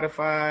Music,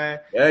 Spotify,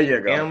 there you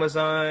go,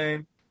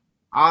 Amazon,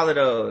 all of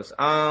those.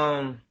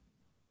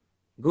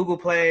 Google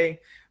Play,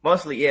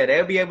 mostly, yeah.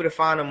 They'll be able to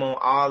find them on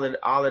all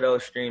of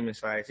those streaming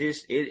sites.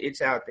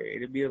 It's out there.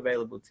 It'll be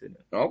available to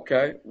them.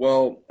 Okay.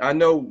 Well, I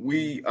know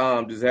we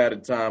just had a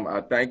time.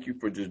 I thank you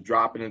for just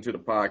dropping into the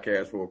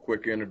podcast for a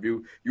quick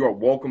interview. You are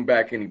welcome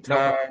back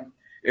anytime. No.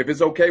 If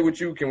it's okay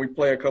with you, can we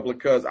play a couple of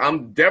cuts?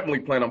 I'm definitely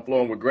planning on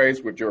flowing with Grace,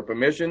 with your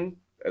permission,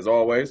 as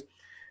always.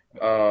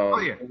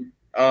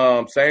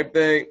 Same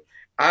thing.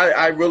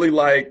 I really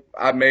like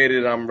I Made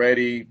It, I'm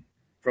Ready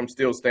from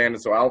Still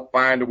Standing, so I'll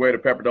find a way to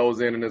pepper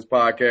those in this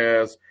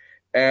podcast.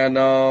 And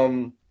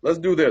let's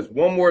do this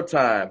one more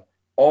time.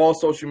 All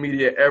social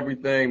media,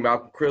 everything,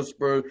 Malcolm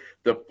Christopher,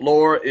 the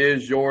floor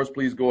is yours.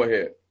 Please go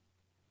ahead.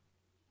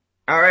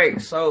 All right,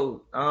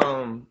 so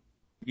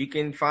you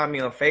can find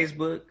me on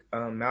Facebook,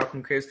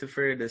 Malcolm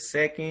Christopher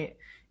II.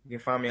 You can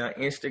find me on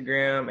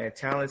Instagram at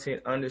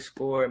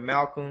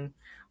talented_Malcolm.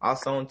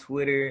 Also on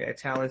Twitter at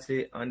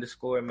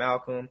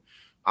talented_Malcolm.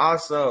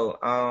 Also,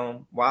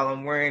 while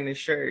I'm wearing this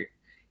shirt,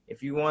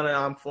 if you want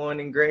I'm Flowing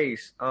in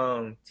Grace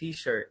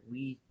t-shirt,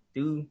 we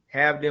do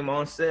have them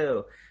on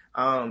sale.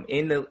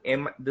 In the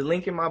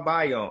link in my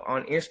bio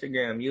on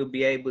Instagram, you'll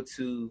be able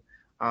to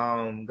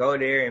go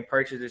there and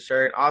purchase the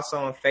shirt. Also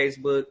on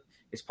Facebook,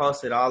 it's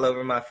posted all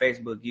over my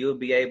Facebook. You'll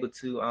be able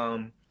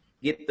to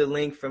get the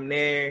link from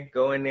there,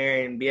 go in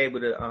there and be able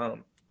to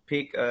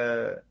pick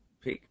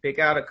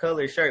out a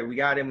color shirt. We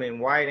got them in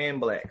white and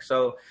black.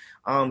 So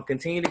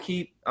continue to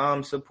keep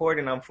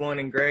supporting I'm Flowing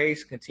in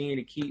Grace. Continue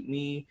to keep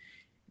me,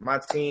 my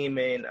team,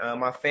 and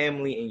my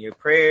family in your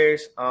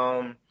prayers.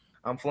 I'm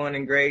Flowing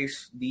in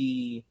Grace.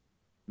 The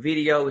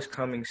video is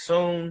coming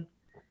soon.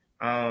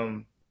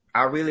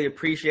 I really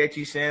appreciate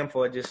you, Sam,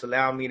 for just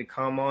allowing me to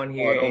come on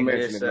here and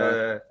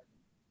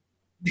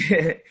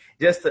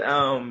just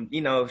to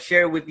you know,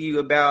 share with you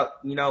about,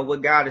 you know,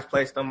 what God has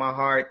placed on my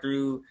heart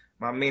through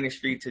my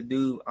ministry to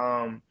do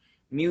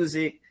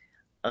music.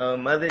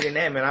 Other than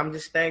that, man, I'm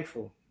just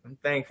thankful. I'm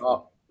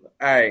thankful.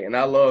 Hey, and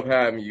I love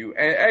having you.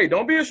 And hey,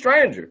 don't be a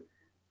stranger.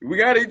 We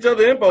got each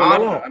other info.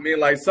 I mean,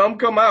 like, some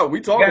come out.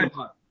 We talking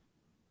about.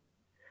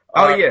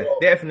 Oh, yeah,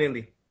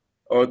 definitely.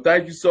 Oh,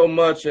 thank you so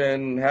much,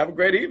 and have a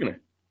great evening.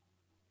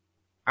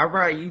 All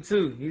right, you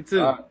too. You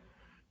too. All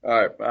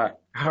right, bye.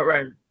 All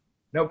right,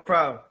 no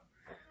problem.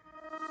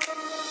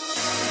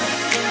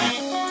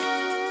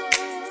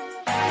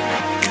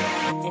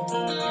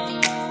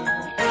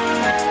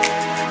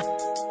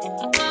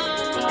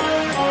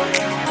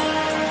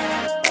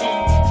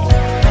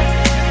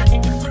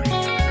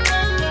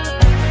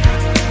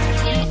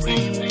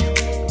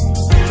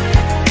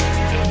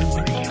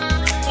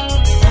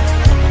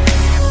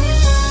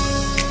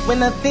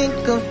 When I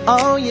think of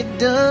all you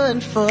done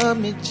for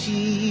me,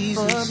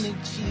 Jesus,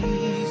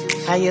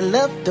 how you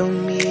loved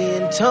on me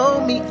and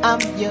told me I'm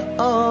your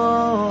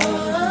own.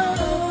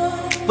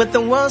 With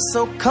the world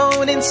so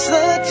cold and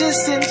such a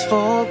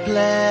sinful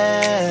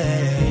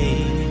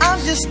place, I'm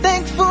just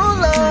thankful,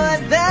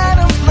 Lord, that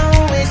I'm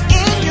flowing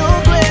in your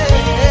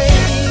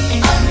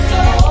grace. I'm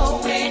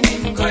flowing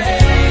in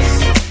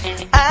grace.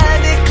 I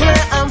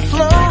declare I'm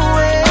flowing.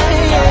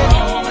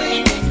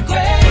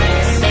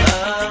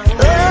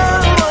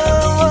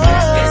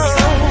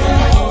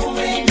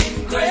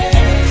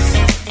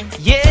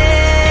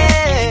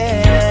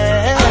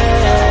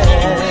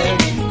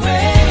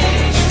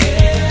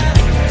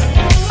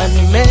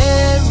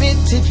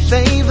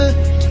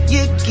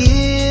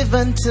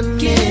 Unto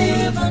me,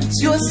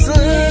 your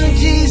son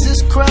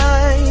Jesus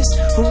Christ,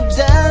 who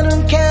died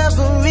on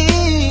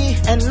Calvary,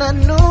 and I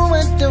know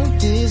I don't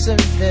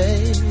deserve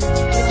it.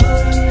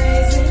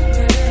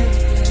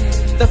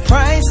 The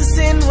price of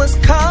sin was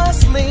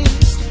costly,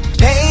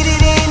 paid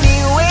it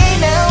anyway.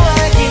 Now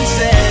I can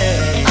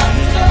say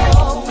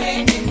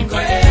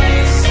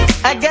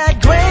I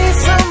got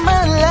grace on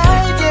my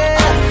life, yeah.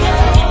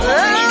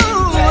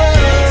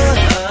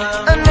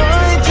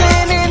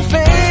 Anointing and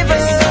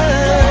favor,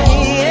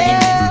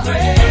 yeah.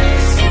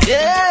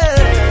 Yeah.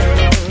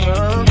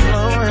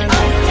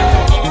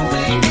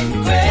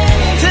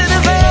 To the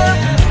verb,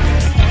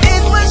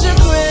 it was your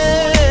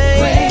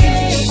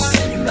grace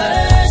and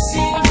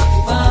mercy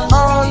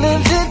all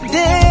of the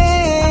day,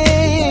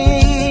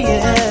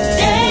 yeah.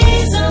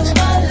 Days of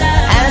my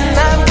life, and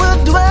I will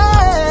dwell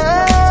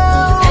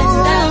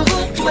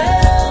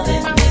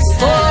in this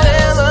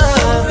forever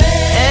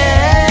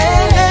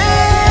and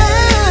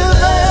ever.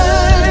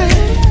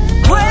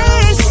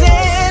 Grace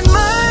and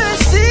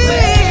mercy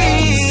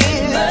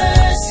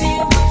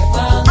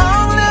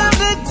all of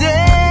the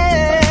day,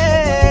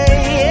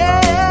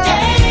 yeah.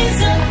 Days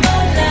of my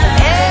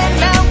life,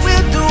 and I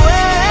will dwell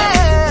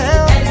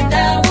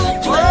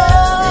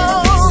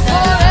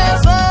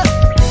forever,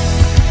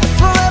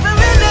 forever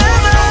and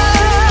ever.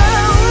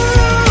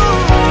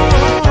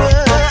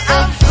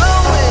 I'm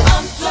flowing,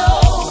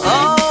 oh,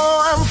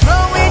 I'm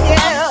flowing,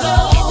 yeah.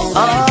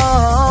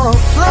 Oh,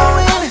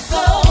 flowing,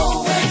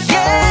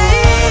 yeah.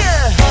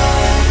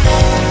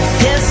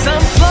 Yes,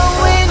 I'm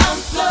flowing,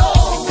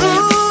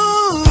 ooh,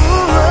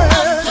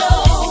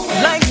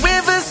 like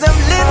rivers of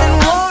living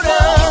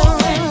water,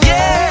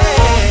 yeah.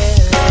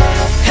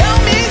 Help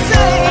me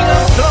sing,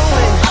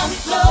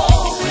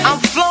 I'm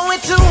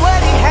flowing to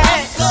what He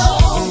has,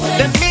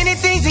 the many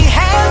things He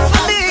has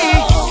for me,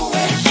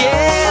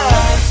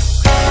 yeah.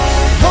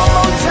 One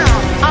more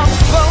time, I'm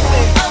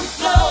flowing,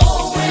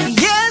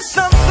 yes,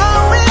 I'm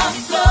flowing,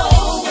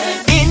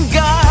 in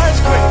God's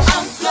grace,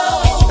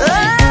 oh,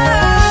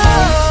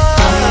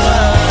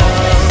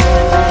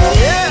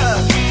 yeah,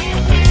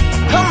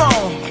 come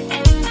on.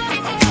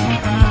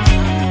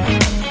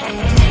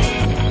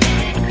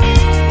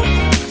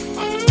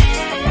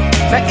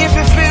 Now if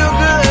it feel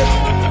good,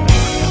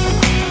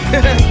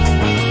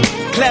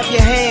 clap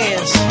your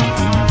hands.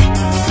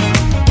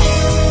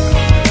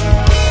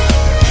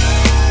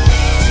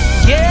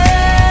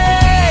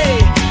 Yay!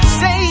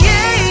 Say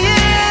yeah,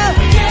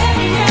 yeah.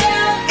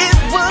 It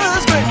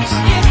was grace.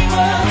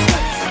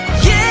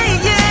 Yeah,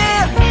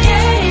 yeah.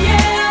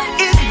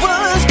 It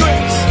was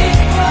grace.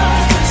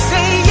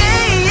 Say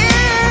yeah,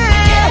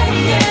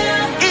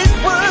 yeah. It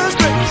was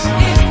grace.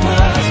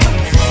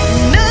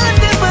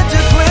 Nothing but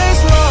your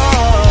grace,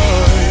 Lord.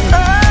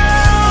 Oh,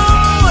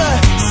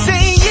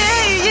 say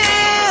yeah,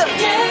 yeah.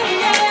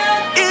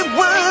 It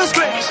was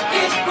grace.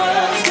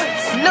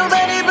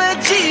 Nobody but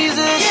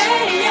Jesus.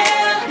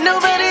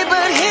 Nobody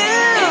but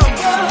Him.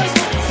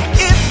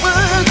 It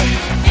was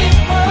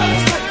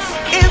grace.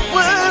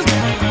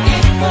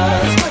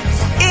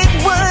 It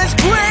was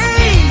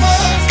grace.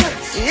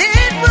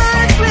 It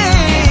was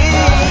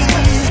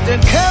grace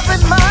that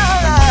covered my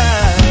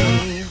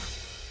life.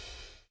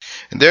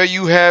 And there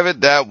you have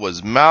it. That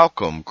was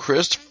Malcolm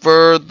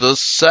Christopher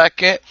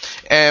II.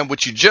 And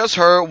what you just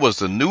heard was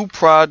the new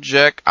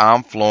project,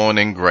 I'm Flowing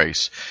in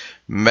Grace.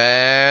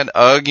 Man,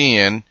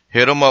 again,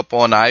 hit him up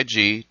on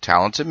IG,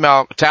 talented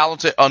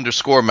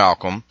 _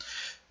 Malcolm.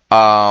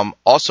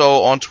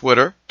 Also on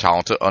Twitter,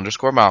 talented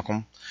 _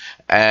 Malcolm.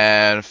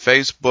 And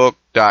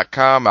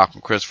Facebook.com,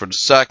 Malcolm Christopher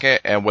II.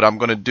 And what I'm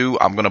going to do,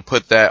 I'm going to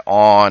put that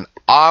on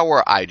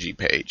our IG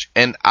page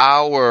and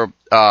our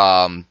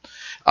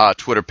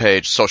Twitter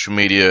page, social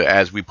media,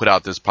 as we put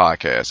out this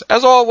podcast.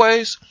 As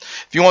always,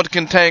 if you want to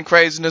contain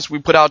craziness, we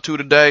put out 2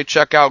 today.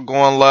 Check out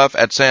Going Left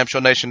at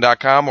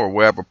samshownation.com or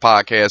wherever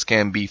podcasts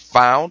can be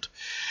found.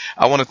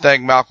 I want to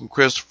thank Malcolm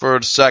Christopher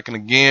II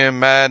again,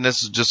 man.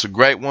 This is just a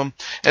great one.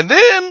 And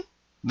then,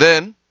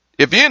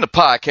 if you're in the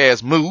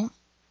podcast mood,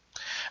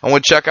 I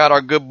want to check out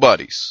our good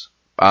buddies.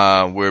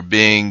 We're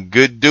being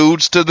good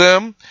dudes to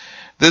them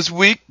this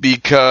week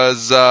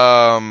because,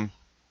 yeah.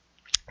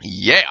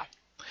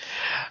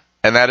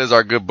 And that is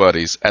our good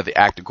buddies at the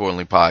Act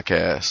Accordingly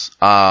podcast,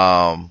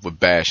 with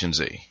Bash and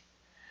Z.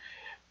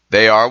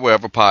 They are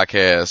wherever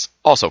podcasts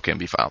also can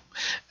be found.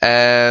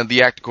 And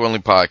the Act Accordingly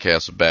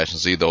podcast with Bash and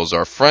Z, those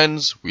are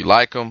friends. We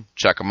like them.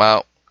 Check them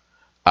out.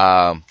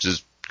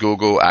 Just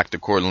Google Act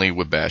Accordingly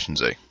with Bash and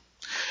Z.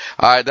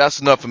 Alright, that's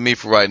enough for me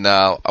for right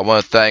now. I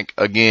want to thank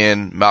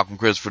again Malcolm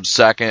Christopher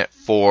II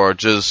for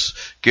just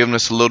giving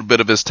us a little bit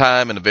of his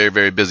time in a very,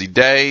 very busy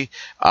day.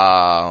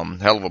 Hell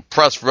of a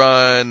press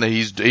run.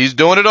 He's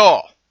doing it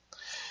all.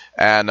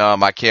 And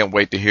I can't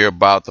wait to hear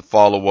about the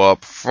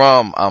follow-up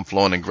from I'm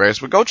Flowing in Grace.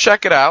 But go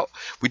check it out.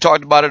 We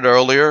talked about it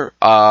earlier.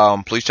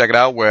 Please check it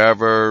out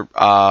wherever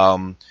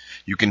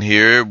you can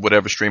hear,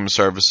 whatever streaming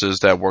services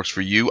that works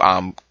for you.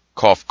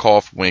 Cough,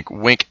 cough, wink,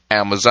 wink,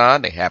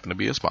 Amazon. They happen to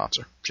be a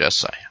sponsor. Just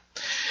saying.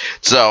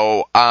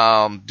 So,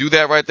 do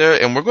that right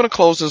there. And we're going to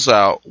close this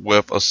out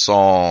with a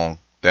song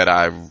that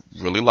I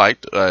really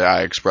liked.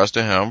 I expressed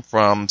to him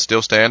from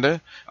Still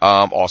Standing.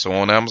 Also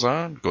on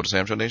Amazon. Go to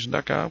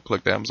samshownation.com.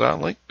 Click the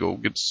Amazon link. Go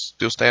get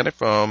Still Standing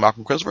from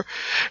Malcolm Christopher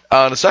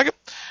in a second.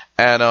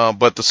 And,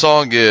 but the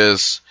song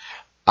is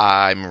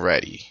I'm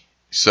Ready.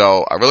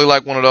 So I really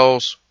like one of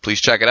those. Please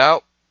check it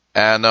out.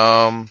 And,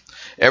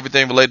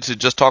 Everything related to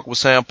Just Talk with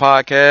Sam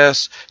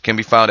podcast can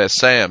be found at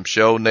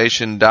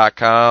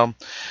samshownation.com.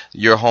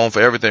 Your home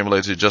for everything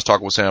related to Just Talk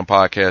with Sam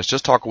podcast.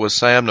 Just Talk with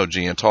Sam, no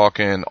G, and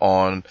talking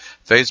on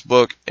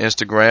Facebook,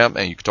 Instagram,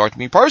 and you can talk to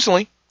me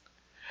personally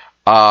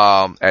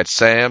at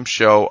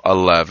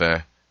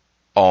samshow11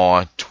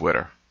 on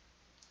Twitter.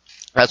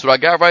 That's what I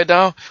got right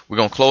now. We're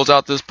going to close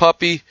out this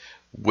puppy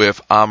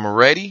with I'm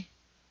Ready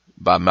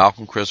by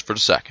Malcolm Christopher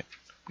II.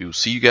 We will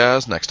see you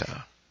guys next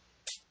time.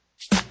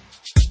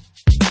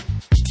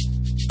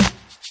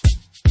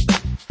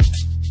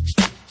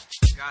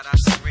 God, I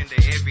surrender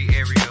every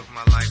area of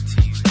my life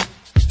to you.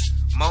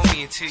 Mold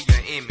me into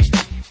your image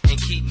and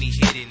keep me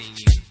hidden in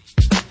you.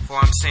 For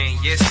I'm saying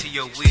yes to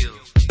your will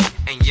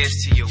and yes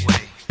to your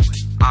way.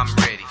 I'm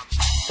ready.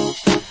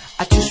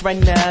 I choose right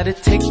now to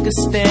take a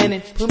stand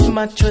and put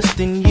my trust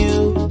in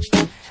you,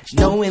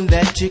 knowing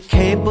that you're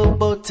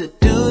capable to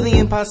do the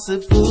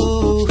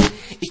impossible.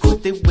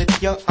 Equipped it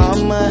with your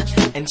armor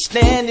and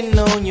standing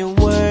on your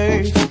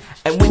word.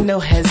 And with no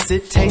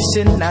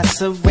hesitation I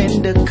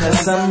surrender,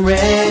 'cause I'm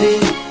ready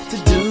to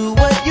do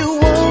what you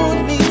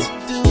want me to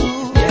do.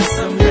 Yes,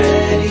 I'm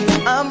ready.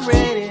 I'm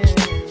ready.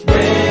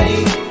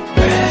 Ready,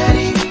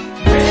 ready,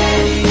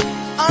 ready.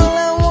 All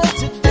I want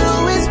to do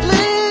is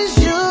please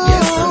you.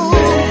 Yes, I'm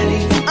ready.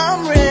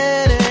 I'm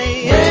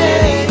ready.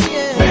 Ready,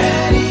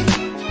 ready.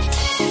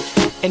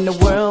 In a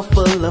world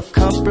full of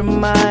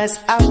compromise,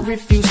 I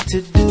refuse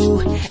to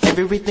do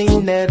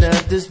everything that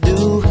others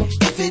do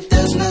if it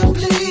does not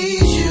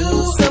please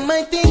you. Some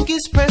might think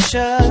it's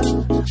pressure,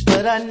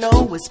 but I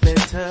know it's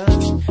better.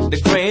 The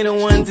greater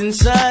one's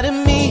inside of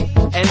me,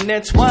 and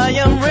that's why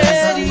I'm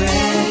ready.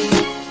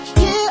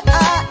 Here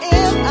I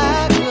am,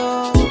 I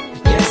go.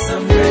 Yes,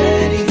 I'm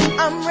ready.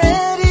 I'm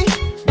ready.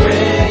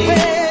 Ready,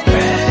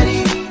 ready,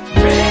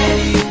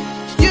 ready.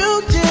 You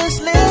just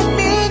let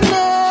me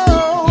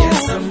know.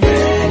 Yes, I'm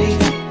ready.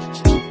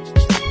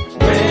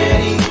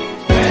 Ready,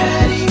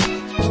 ready.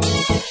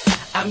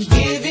 I'm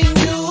giving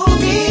you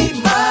me,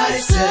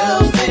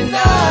 myself, and I.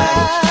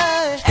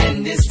 And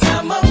this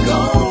time I'm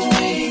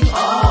going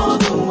all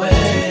the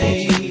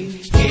way.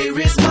 Here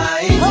is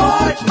my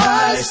heart,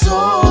 my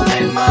soul,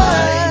 and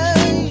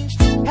mind.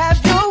 Have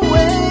your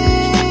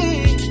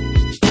way.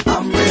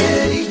 I'm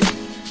ready.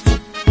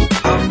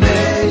 I'm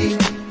ready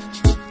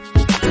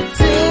to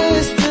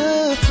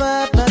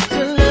testify about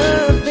your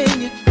love and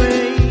your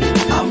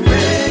grace. I'm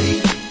ready.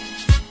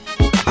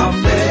 I'm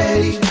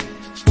ready.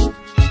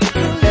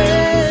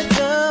 Let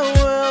the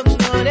world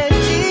know that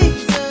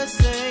Jesus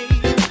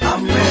saved.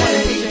 I'm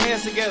ready. Put your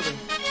hands together.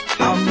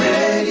 I'm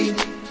ready.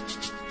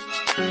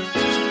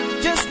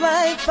 Just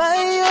like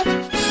fire,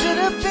 shut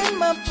up in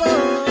my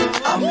bones.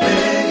 I'm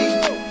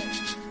ready.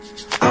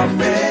 I'm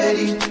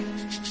ready.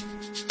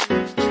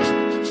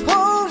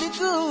 Holy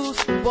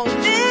Ghost won't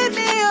leave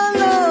me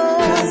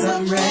alone. 'Cause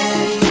I'm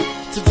ready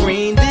to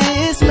bring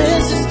this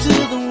message to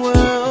the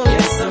world.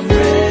 Yes, I'm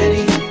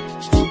ready.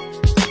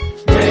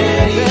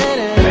 Ready,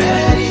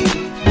 ready,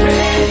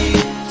 ready.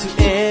 To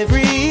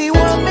every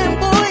woman,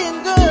 boy, and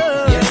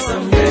girl. Yes,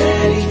 I'm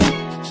ready.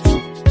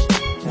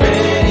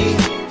 Ready,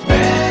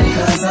 ready.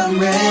 'Cause I'm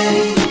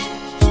ready.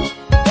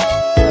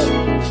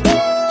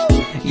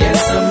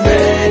 Yes, I'm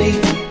ready.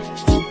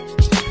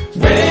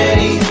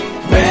 Ready,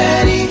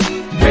 ready,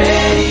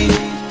 ready.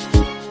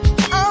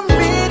 I'm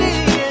ready.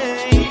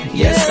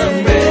 Yes,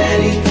 I'm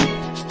ready.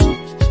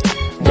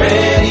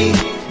 Ready,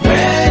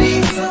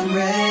 ready. 'Cause I'm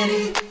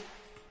ready.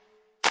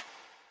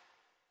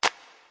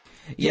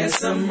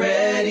 Yes, I'm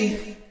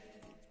ready.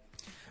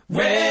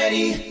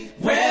 Ready,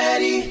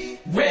 ready,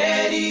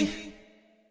 ready.